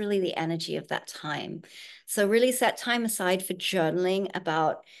that's really the energy of that time. So really set time aside for journaling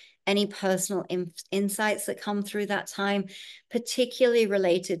about any personal insights that come through that time, particularly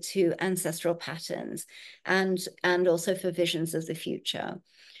related to ancestral patterns and also for visions of the future.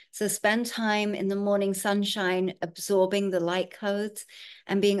 So spend time in the morning sunshine, absorbing the light codes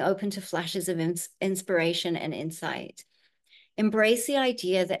and being open to flashes of inspiration and insight. Embrace the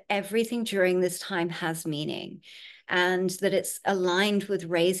idea that everything during this time has meaning and that it's aligned with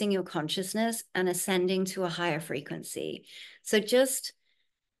raising your consciousness and ascending to a higher frequency. So just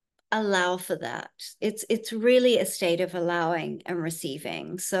allow for that. It's really a state of allowing and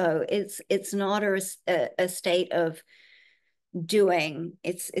receiving. So it's not a state of doing.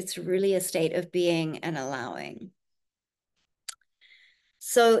 It's really a state of being and allowing.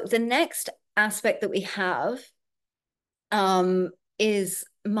 So the next aspect that we have is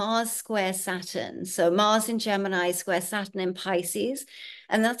Mars square Saturn. So Mars in Gemini square Saturn in Pisces,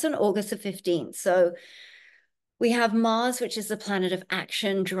 and that's on August the 15th. So we have Mars, which is the planet of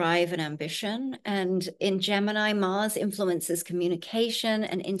action, drive, and ambition. And in Gemini, Mars influences communication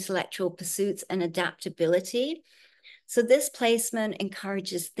and intellectual pursuits and adaptability. So this placement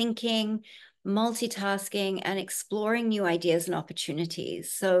encourages thinking, multitasking, and exploring new ideas and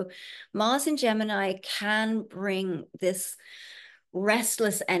opportunities. So Mars in Gemini can bring this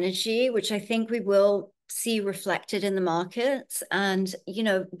restless energy, which I think we will see reflected in the markets, and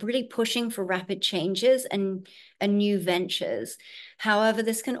really pushing for rapid changes and new ventures. However,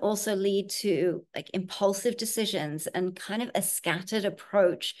 this can also lead to like impulsive decisions and kind of a scattered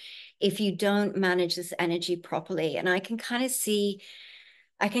approach if you don't manage this energy properly. And I can kind of see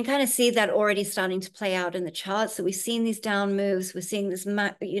that already starting to play out in the charts. So we've seen these down moves, we're seeing this,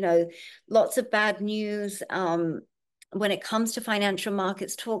 lots of bad news. When it comes to financial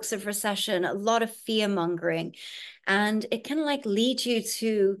markets, talks of recession, a lot of fear mongering, and it can like lead you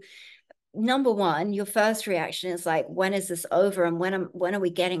to, number one, your first reaction is like, when is this over, and when are we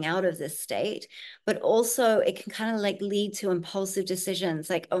getting out of this state? But also it can kind of like lead to impulsive decisions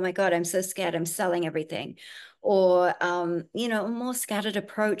like, oh my God, I'm so scared, I'm selling everything. Or a more scattered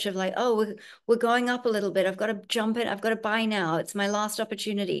approach of like, oh, we're going up a little bit, I've got to jump in, I've got to buy now, it's my last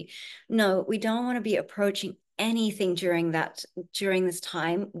opportunity. No, we don't want to be approaching anything during this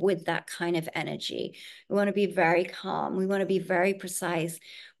time with that kind of energy. We want to be very calm, we want to be very precise,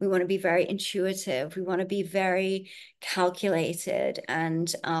 we want to be very intuitive, we want to be very calculated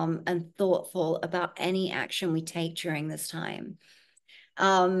and thoughtful about any action we take during this time.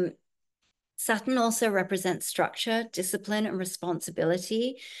 Saturn also represents structure, discipline, and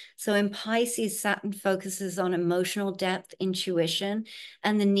responsibility. So in Pisces, Saturn focuses on emotional depth, intuition,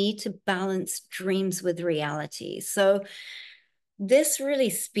 and the need to balance dreams with reality. So this really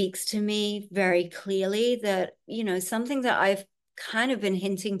speaks to me very clearly that, something that I've kind of been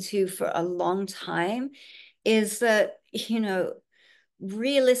hinting to for a long time is that,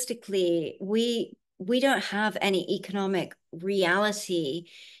 realistically, we don't have any economic reality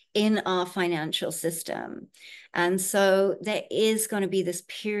in our financial system. And so there is going to be this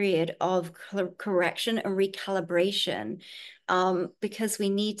period of correction and recalibration, because we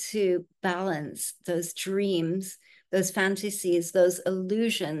need to balance those dreams, those fantasies, those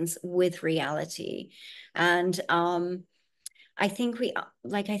illusions with reality. And I think we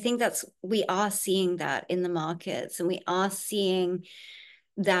are seeing that in the markets, and we are seeing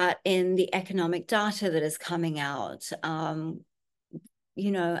that in the economic data that is coming out.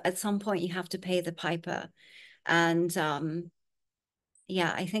 At some point you have to pay the piper. And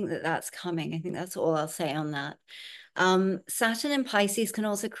I think that that's coming. I think that's all I'll say on that. Saturn and Pisces can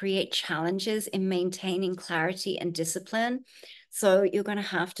also create challenges in maintaining clarity and discipline. So you're going to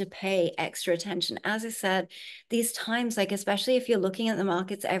have to pay extra attention. As I said, these times, like especially if you're looking at the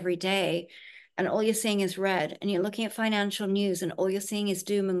markets every day and all you're seeing is red, and you're looking at financial news and all you're seeing is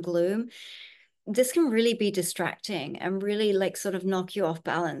doom and gloom, this can really be distracting and really like sort of knock you off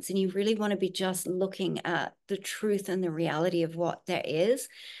balance. And you really want to be just looking at the truth and the reality of what there is.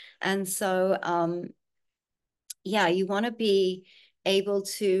 And so, you want to be able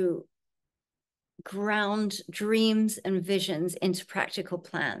to ground dreams and visions into practical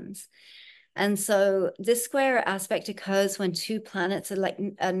plans. And so this square aspect occurs when two planets are like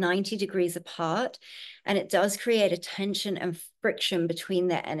 90 degrees apart, and it does create a tension and friction between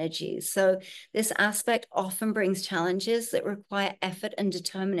their energies. So this aspect often brings challenges that require effort and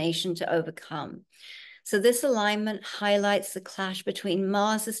determination to overcome. So this alignment highlights the clash between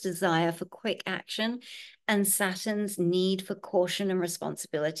Mars's desire for quick action and Saturn's need for caution and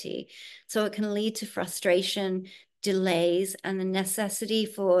responsibility. So it can lead to frustration, delays, and the necessity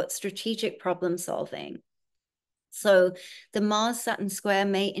for strategic problem solving. So the Mars-Saturn square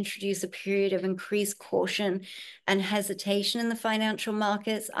may introduce a period of increased caution and hesitation in the financial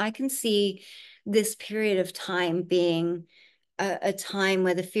markets. I can see this period of time being a time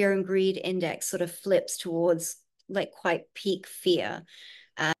where the fear and greed index sort of flips towards like quite peak fear.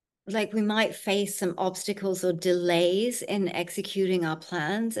 Like we might face some obstacles or delays in executing our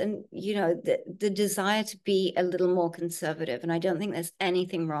plans, and the desire to be a little more conservative. And I don't think there's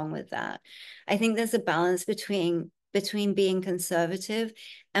anything wrong with that. I think there's a balance between being conservative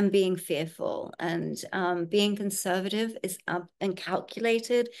and being fearful. And being conservative and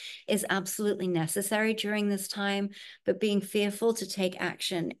calculated is absolutely necessary during this time, but being fearful to take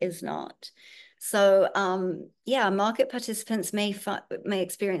action is not. So market participants may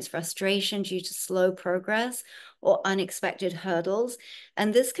experience frustration due to slow progress or unexpected hurdles.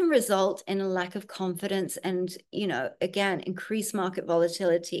 And this can result in a lack of confidence and, again, increased market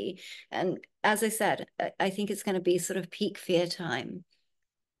volatility. And as I said, I think it's going to be sort of peak fear time.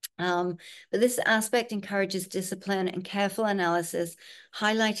 But this aspect encourages discipline and careful analysis,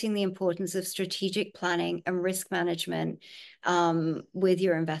 highlighting the importance of strategic planning and risk management with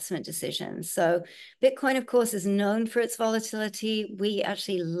your investment decisions. So Bitcoin, of course, is known for its volatility. We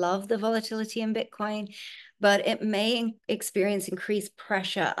actually love the volatility in Bitcoin, but it may experience increased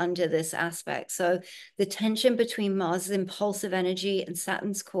pressure under this aspect. So the tension between Mars's impulsive energy and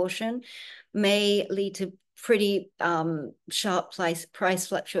Saturn's caution may lead to pretty sharp price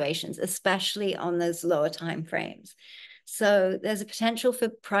fluctuations, especially on those lower time frames. So there's a potential for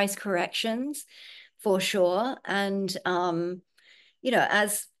price corrections for sure. And,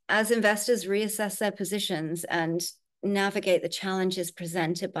 as investors reassess their positions and navigate the challenges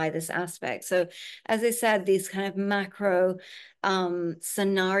presented by this aspect. So as I said, these kind of macro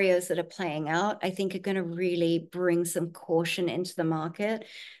scenarios that are playing out, I think are going to really bring some caution into the market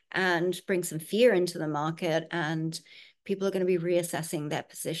and bring some fear into the market, and people are going to be reassessing their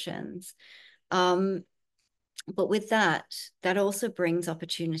positions. But with that also brings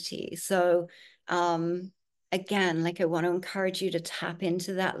opportunity. So again, like I want to encourage you to tap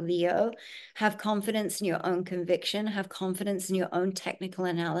into that, Leo. Have confidence in your own conviction, have confidence in your own technical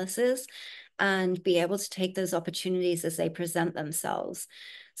analysis, and be able to take those opportunities as they present themselves.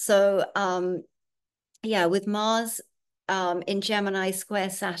 So with Mars in Gemini square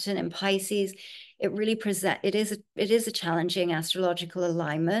Saturn and Pisces, it is a challenging astrological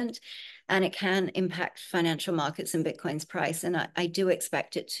alignment, and it can impact financial markets and Bitcoin's price, and I do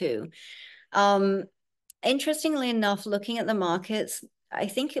expect it to. Interestingly enough, looking at the markets, I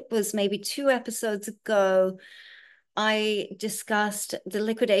think it was maybe 2 episodes ago, I discussed the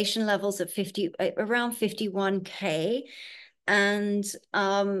liquidation levels of around 51K. And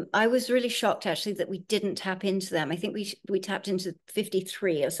I was really shocked actually that we didn't tap into them. I think we tapped into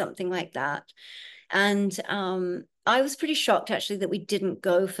 53 or something like that. And I was pretty shocked actually that we didn't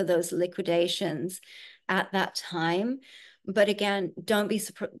go for those liquidations at that time. But again, don't be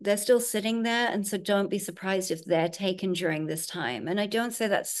surprised. They're still sitting there. And so don't be surprised if they're taken during this time. And I don't say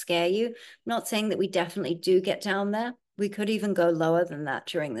that to scare you. I'm not saying that we definitely do get down there. We could even go lower than that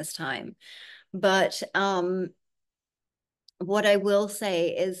during this time. But what I will say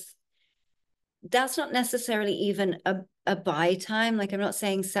is that's not necessarily even a buy time. Like I'm not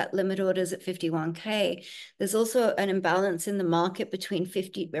saying set limit orders at 51K. There's also an imbalance in the market between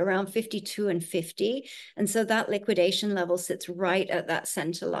around 52 and 50. And so that liquidation level sits right at that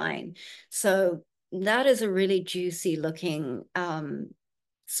center line. So that is a really juicy looking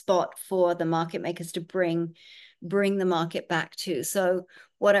spot for the market makers to bring the market back to. So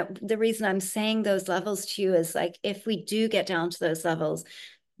the reason I'm saying those levels to you is, like, if we do get down to those levels,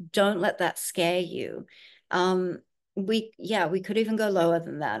 don't let that scare you. We could even go lower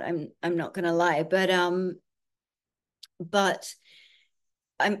than that. I'm not gonna lie, but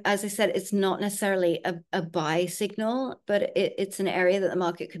as I said, it's not necessarily a buy signal, but it's an area that the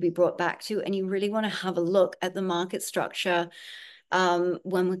market could be brought back to, and you really want to have a look at the market structure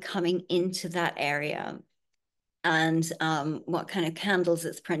when we're coming into that area, and what kind of candles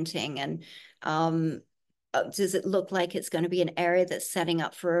it's printing, and does it look like it's going to be an area that's setting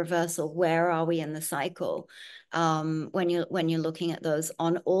up for a reversal? Where are we in the cycle when you're looking at those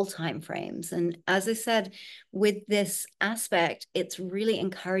on all time frames? And as I said, with this aspect, it's really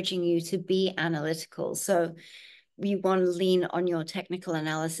encouraging you to be analytical. So you want to lean on your technical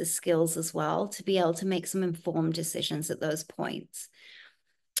analysis skills as well to be able to make some informed decisions at those points.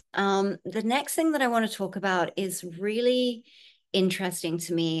 The next thing that I want to talk about is really interesting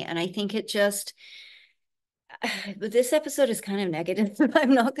to me, and I think but this episode is kind of negative.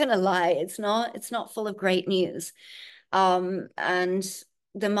 I'm not gonna lie. It's not full of great news. And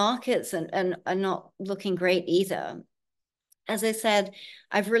the markets are not looking great either. As I said,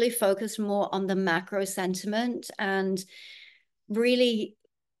 I've really focused more on the macro sentiment, and really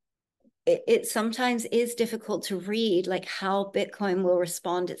it sometimes is difficult to read, like, how Bitcoin will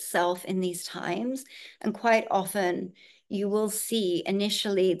respond itself in these times. And quite often you will see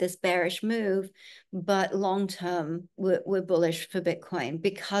initially this bearish move, but long term we're bullish for Bitcoin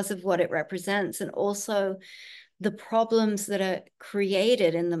because of what it represents, and also the problems that are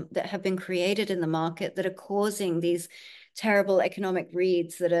that have been created in the market that are causing these terrible economic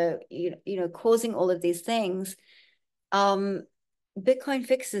reads that are causing all of these things. Bitcoin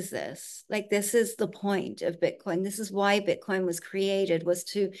fixes this. Like, this is the point of Bitcoin. This is why Bitcoin was created, was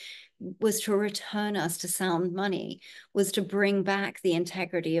to return us to sound money, was to bring back the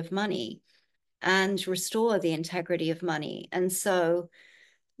integrity of money. and restore the integrity of money. And so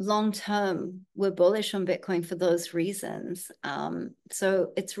long term, we're bullish on Bitcoin for those reasons.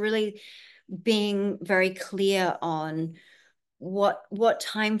 So it's really being very clear on what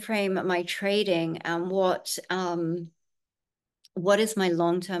time frame am I trading, and what is my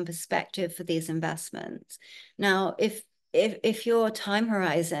long-term perspective for these investments. Now, if your time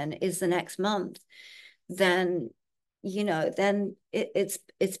horizon is the next month, then then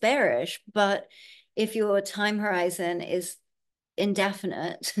it's bearish. But if your time horizon is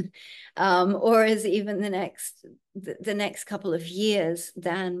indefinite, or is even the next couple of years,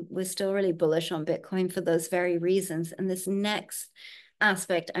 then we're still really bullish on Bitcoin for those very reasons. And this next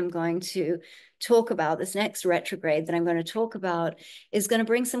aspect I'm going to talk about, this next retrograde that I'm going to talk about, is going to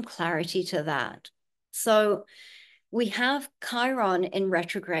bring some clarity to that. So we have Chiron in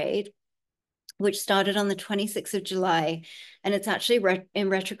retrograde, which started on the 26th of July, and it's actually in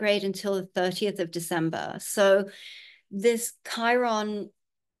retrograde until the 30th of December. So this Chiron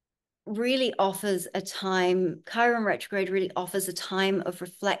retrograde really offers a time of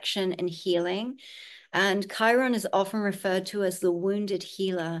reflection and healing. And Chiron is often referred to as the wounded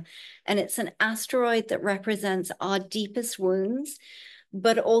healer. And it's an asteroid that represents our deepest wounds,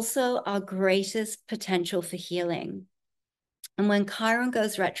 but also our greatest potential for healing. And when Chiron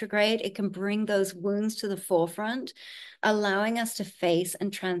goes retrograde, it can bring those wounds to the forefront, allowing us to face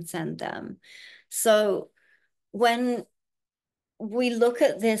and transcend them. So when we look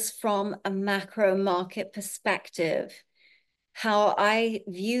at this from a macro market perspective, how I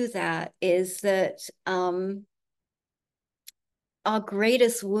view that is that our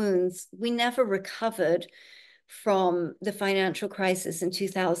greatest wounds, we never recovered from the financial crisis in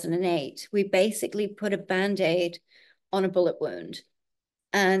 2008. We basically put a Band-Aid on a bullet wound.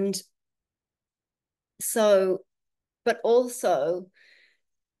 And so, but also,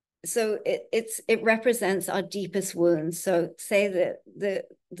 so it represents our deepest wounds. So say that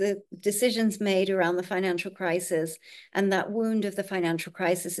the decisions made around the financial crisis and that wound of the financial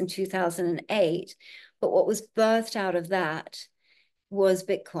crisis in 2008, but what was birthed out of that was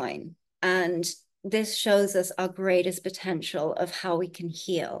Bitcoin. And this shows us our greatest potential of how we can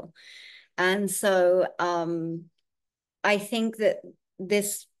heal. And so I think that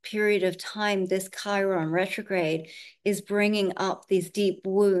this period of time, this Chiron retrograde, is bringing up these deep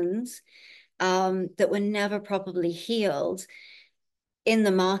wounds that were never properly healed in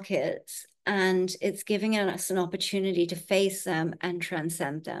the markets. And it's giving us an opportunity to face them and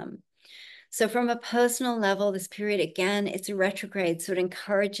transcend them. So from a personal level, this period, again, it's a retrograde. So it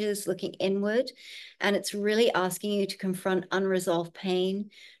encourages looking inward, and it's really asking you to confront unresolved pain,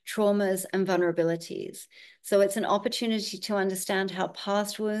 traumas, and vulnerabilities. So it's an opportunity to understand how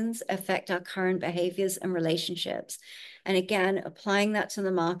past wounds affect our current behaviors and relationships. And again, applying that to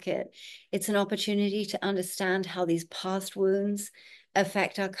the market, it's an opportunity to understand how these past wounds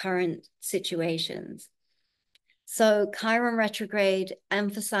affect our current situations. So Chiron retrograde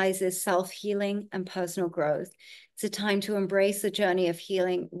emphasizes self-healing and personal growth. It's a time to embrace the journey of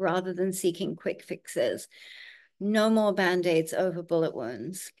healing rather than seeking quick fixes. No more Band-Aids over bullet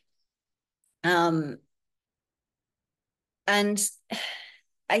wounds. And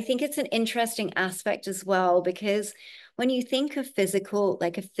I think it's an interesting aspect as well, because when you think of physical,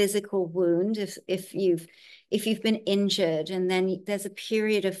 like a physical wound, if you've been injured, and then there's a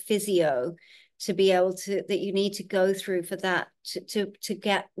period of physio to be able to, that you need to go through for that to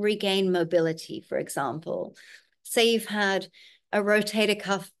regain mobility, for example. Say you've had a rotator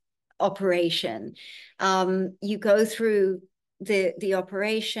cuff operation, you go through the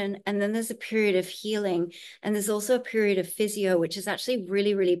operation, and then there's a period of healing, and there's also a period of physio, which is actually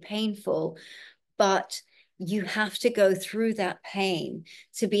really, really painful, but you have to go through that pain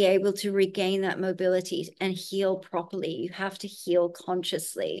to be able to regain that mobility and heal properly. You have to heal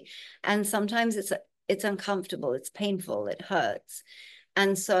consciously. And sometimes it's uncomfortable, it's painful, it hurts.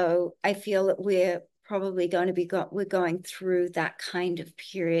 And so I feel that we're probably going to be, we're going through that kind of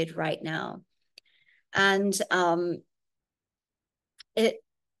period right now. And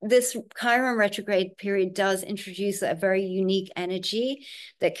this Chiron retrograde period does introduce a very unique energy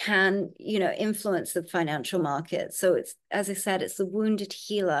that can, influence the financial market. So it's, as I said, it's the wounded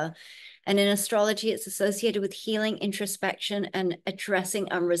healer. And in astrology, it's associated with healing, introspection, and addressing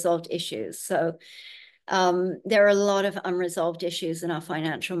unresolved issues. So there are a lot of unresolved issues in our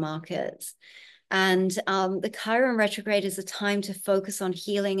financial markets. And the Chiron retrograde is a time to focus on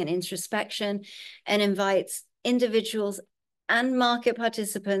healing and introspection, and invites individuals and market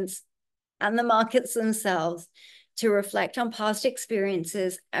participants and the markets themselves to reflect on past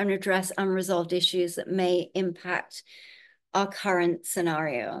experiences and address unresolved issues that may impact our current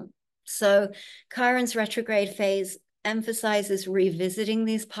scenario. So Chiron's retrograde phase emphasizes revisiting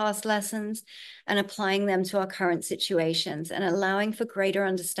these past lessons and applying them to our current situations and allowing for greater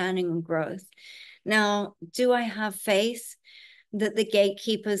understanding and growth. Now, do I have faith that the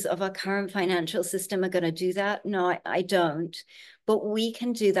gatekeepers of our current financial system are going to do that? No, I don't. But we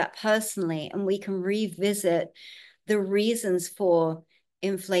can do that personally, and we can revisit the reasons for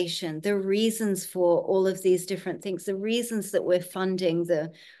inflation, the reasons for all of these different things, the reasons that we're funding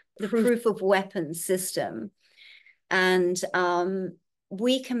the proof of weapons system. And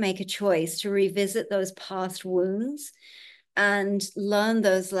we can make a choice to revisit those past wounds and learn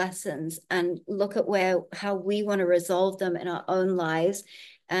those lessons and look at how we want to resolve them in our own lives,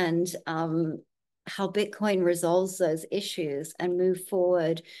 and how Bitcoin resolves those issues and move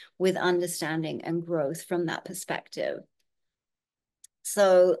forward with understanding and growth from that perspective.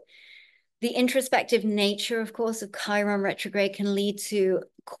 So the introspective nature, of course, of Chiron retrograde can lead to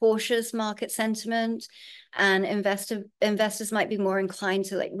cautious market sentiment, and investors might be more inclined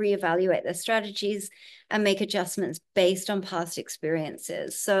to reevaluate their strategies and make adjustments based on past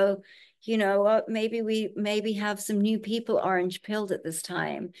experiences. So, you know what, maybe we have some new people orange pilled at this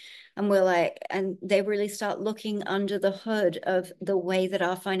time, and and they really start looking under the hood of the way that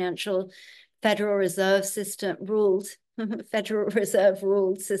our financial Federal Reserve system ruled Federal Reserve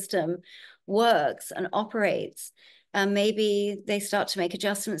ruled system works and operates. And maybe they start to make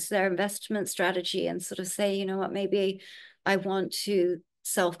adjustments to their investment strategy and sort of say, you know what, maybe I want to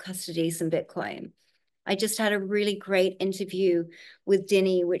self-custody some Bitcoin. I just had a really great interview with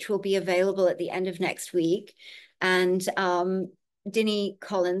Dinny, which will be available at the end of next week. And Dinny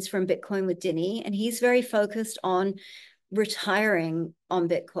Collins from Bitcoin with Dinny, and he's very focused on retiring on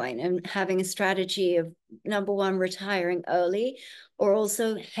Bitcoin and having a strategy of, number one, retiring early, or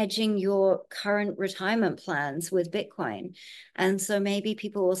also hedging your current retirement plans with Bitcoin. And so maybe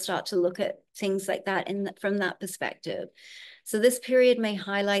people will start to look at things like that from that perspective. So this period may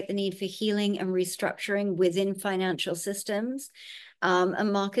highlight the need for healing and restructuring within financial systems.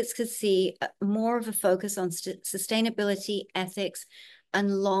 And markets could see more of a focus on sustainability, ethics,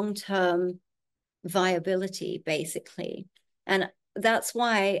 and long-term viability, basically. And that's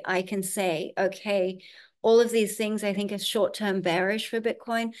why I can say, okay, all of these things I think are short-term bearish for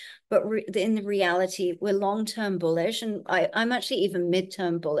Bitcoin, but in the reality, we're long-term bullish, and I'm actually even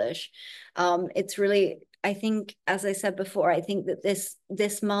mid-term bullish. It's really, I think, as I said before, I think that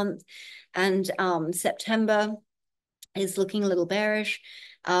this month and September is looking a little bearish,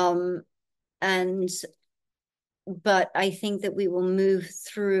 but I think that we will move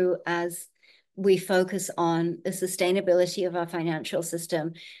through as we focus on the sustainability of our financial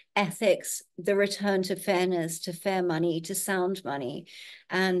system, ethics, the return to fairness, to fair money, to sound money,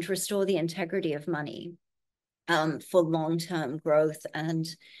 and restore the integrity of money for long-term growth and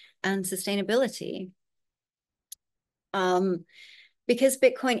sustainability. Because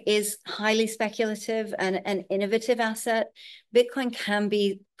Bitcoin is highly speculative and an innovative asset, Bitcoin can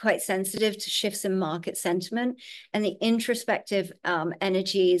be quite sensitive to shifts in market sentiment and the introspective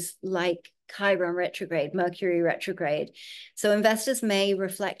energies like Chiron retrograde, Mercury retrograde. So investors may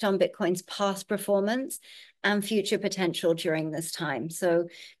reflect on Bitcoin's past performance and future potential during this time. So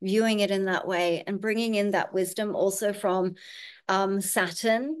viewing it in that way and bringing in that wisdom also from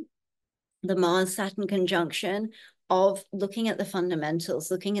Saturn, the Mars-Saturn conjunction, of looking at the fundamentals,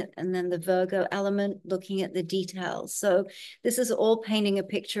 and then the Virgo element, looking at the details. So this is all painting a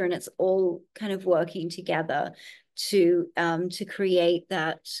picture, and it's all kind of working together to create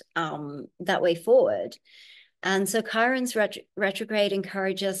that way forward. And so Chiron's retrograde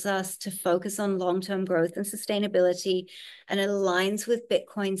encourages us to focus on long-term growth and sustainability, and it aligns with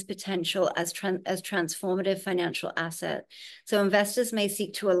Bitcoin's potential as transformative financial asset. So investors may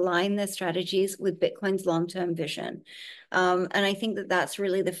seek to align their strategies with Bitcoin's long-term vision. And I think that that's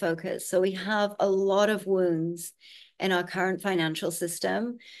really the focus. So we have a lot of wounds in our current financial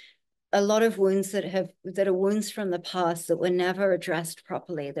system, a lot of wounds that are wounds from the past that were never addressed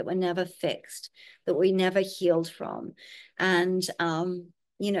properly, that were never fixed, that we never healed from. And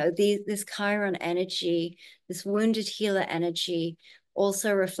you know, this Chiron energy, this wounded healer energy,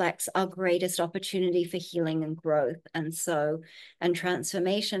 also reflects our greatest opportunity for healing and growth, and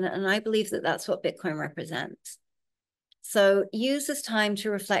transformation. And I believe that that's what Bitcoin represents. So use this time to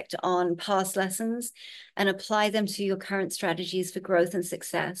reflect on past lessons and apply them to your current strategies for growth and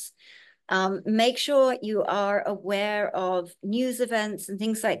success. Make sure you are aware of news events and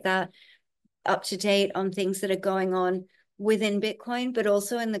things like that, up to date on things that are going on within Bitcoin, but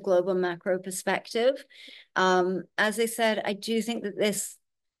also in the global macro perspective. As I said, I do think that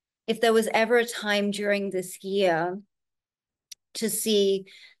if there was ever a time during this year to see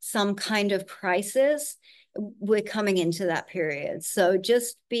some kind of crisis, we're coming into that period. So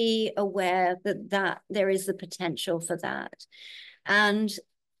just be aware that there is the potential for that. And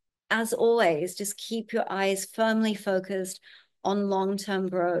as always, just keep your eyes firmly focused on long-term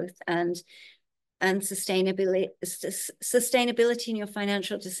growth and sustainability in your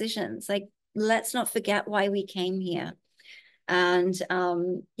financial decisions. Like, let's not forget why we came here, and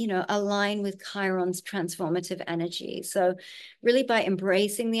align with Chiron's transformative energy. So really, by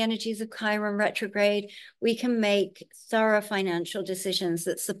embracing the energies of Chiron retrograde, we can make thorough financial decisions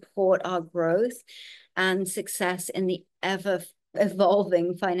that support our growth and success in the ever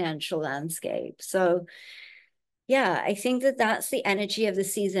evolving financial landscape. So yeah, I think that's the energy of the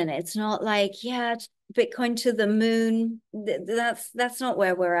season. It's not like, yeah, Bitcoin to the moon. That's not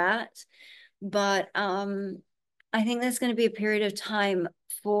where we're at. But I think there's going to be a period of time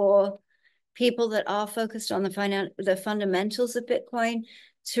for people that are focused on the fundamentals of Bitcoin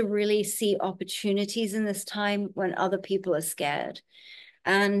to really see opportunities in this time when other people are scared.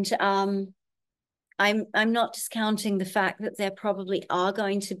 And I'm not discounting the fact that there probably are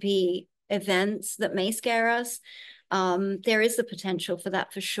going to be events that may scare us. There is the potential for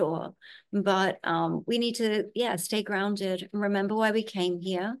that for sure. But we need to, stay grounded and remember why we came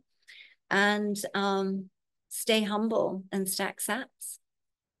here, and stay humble and stack sats.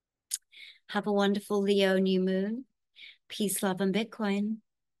 Have a wonderful Leo new moon. Peace, love, and Bitcoin.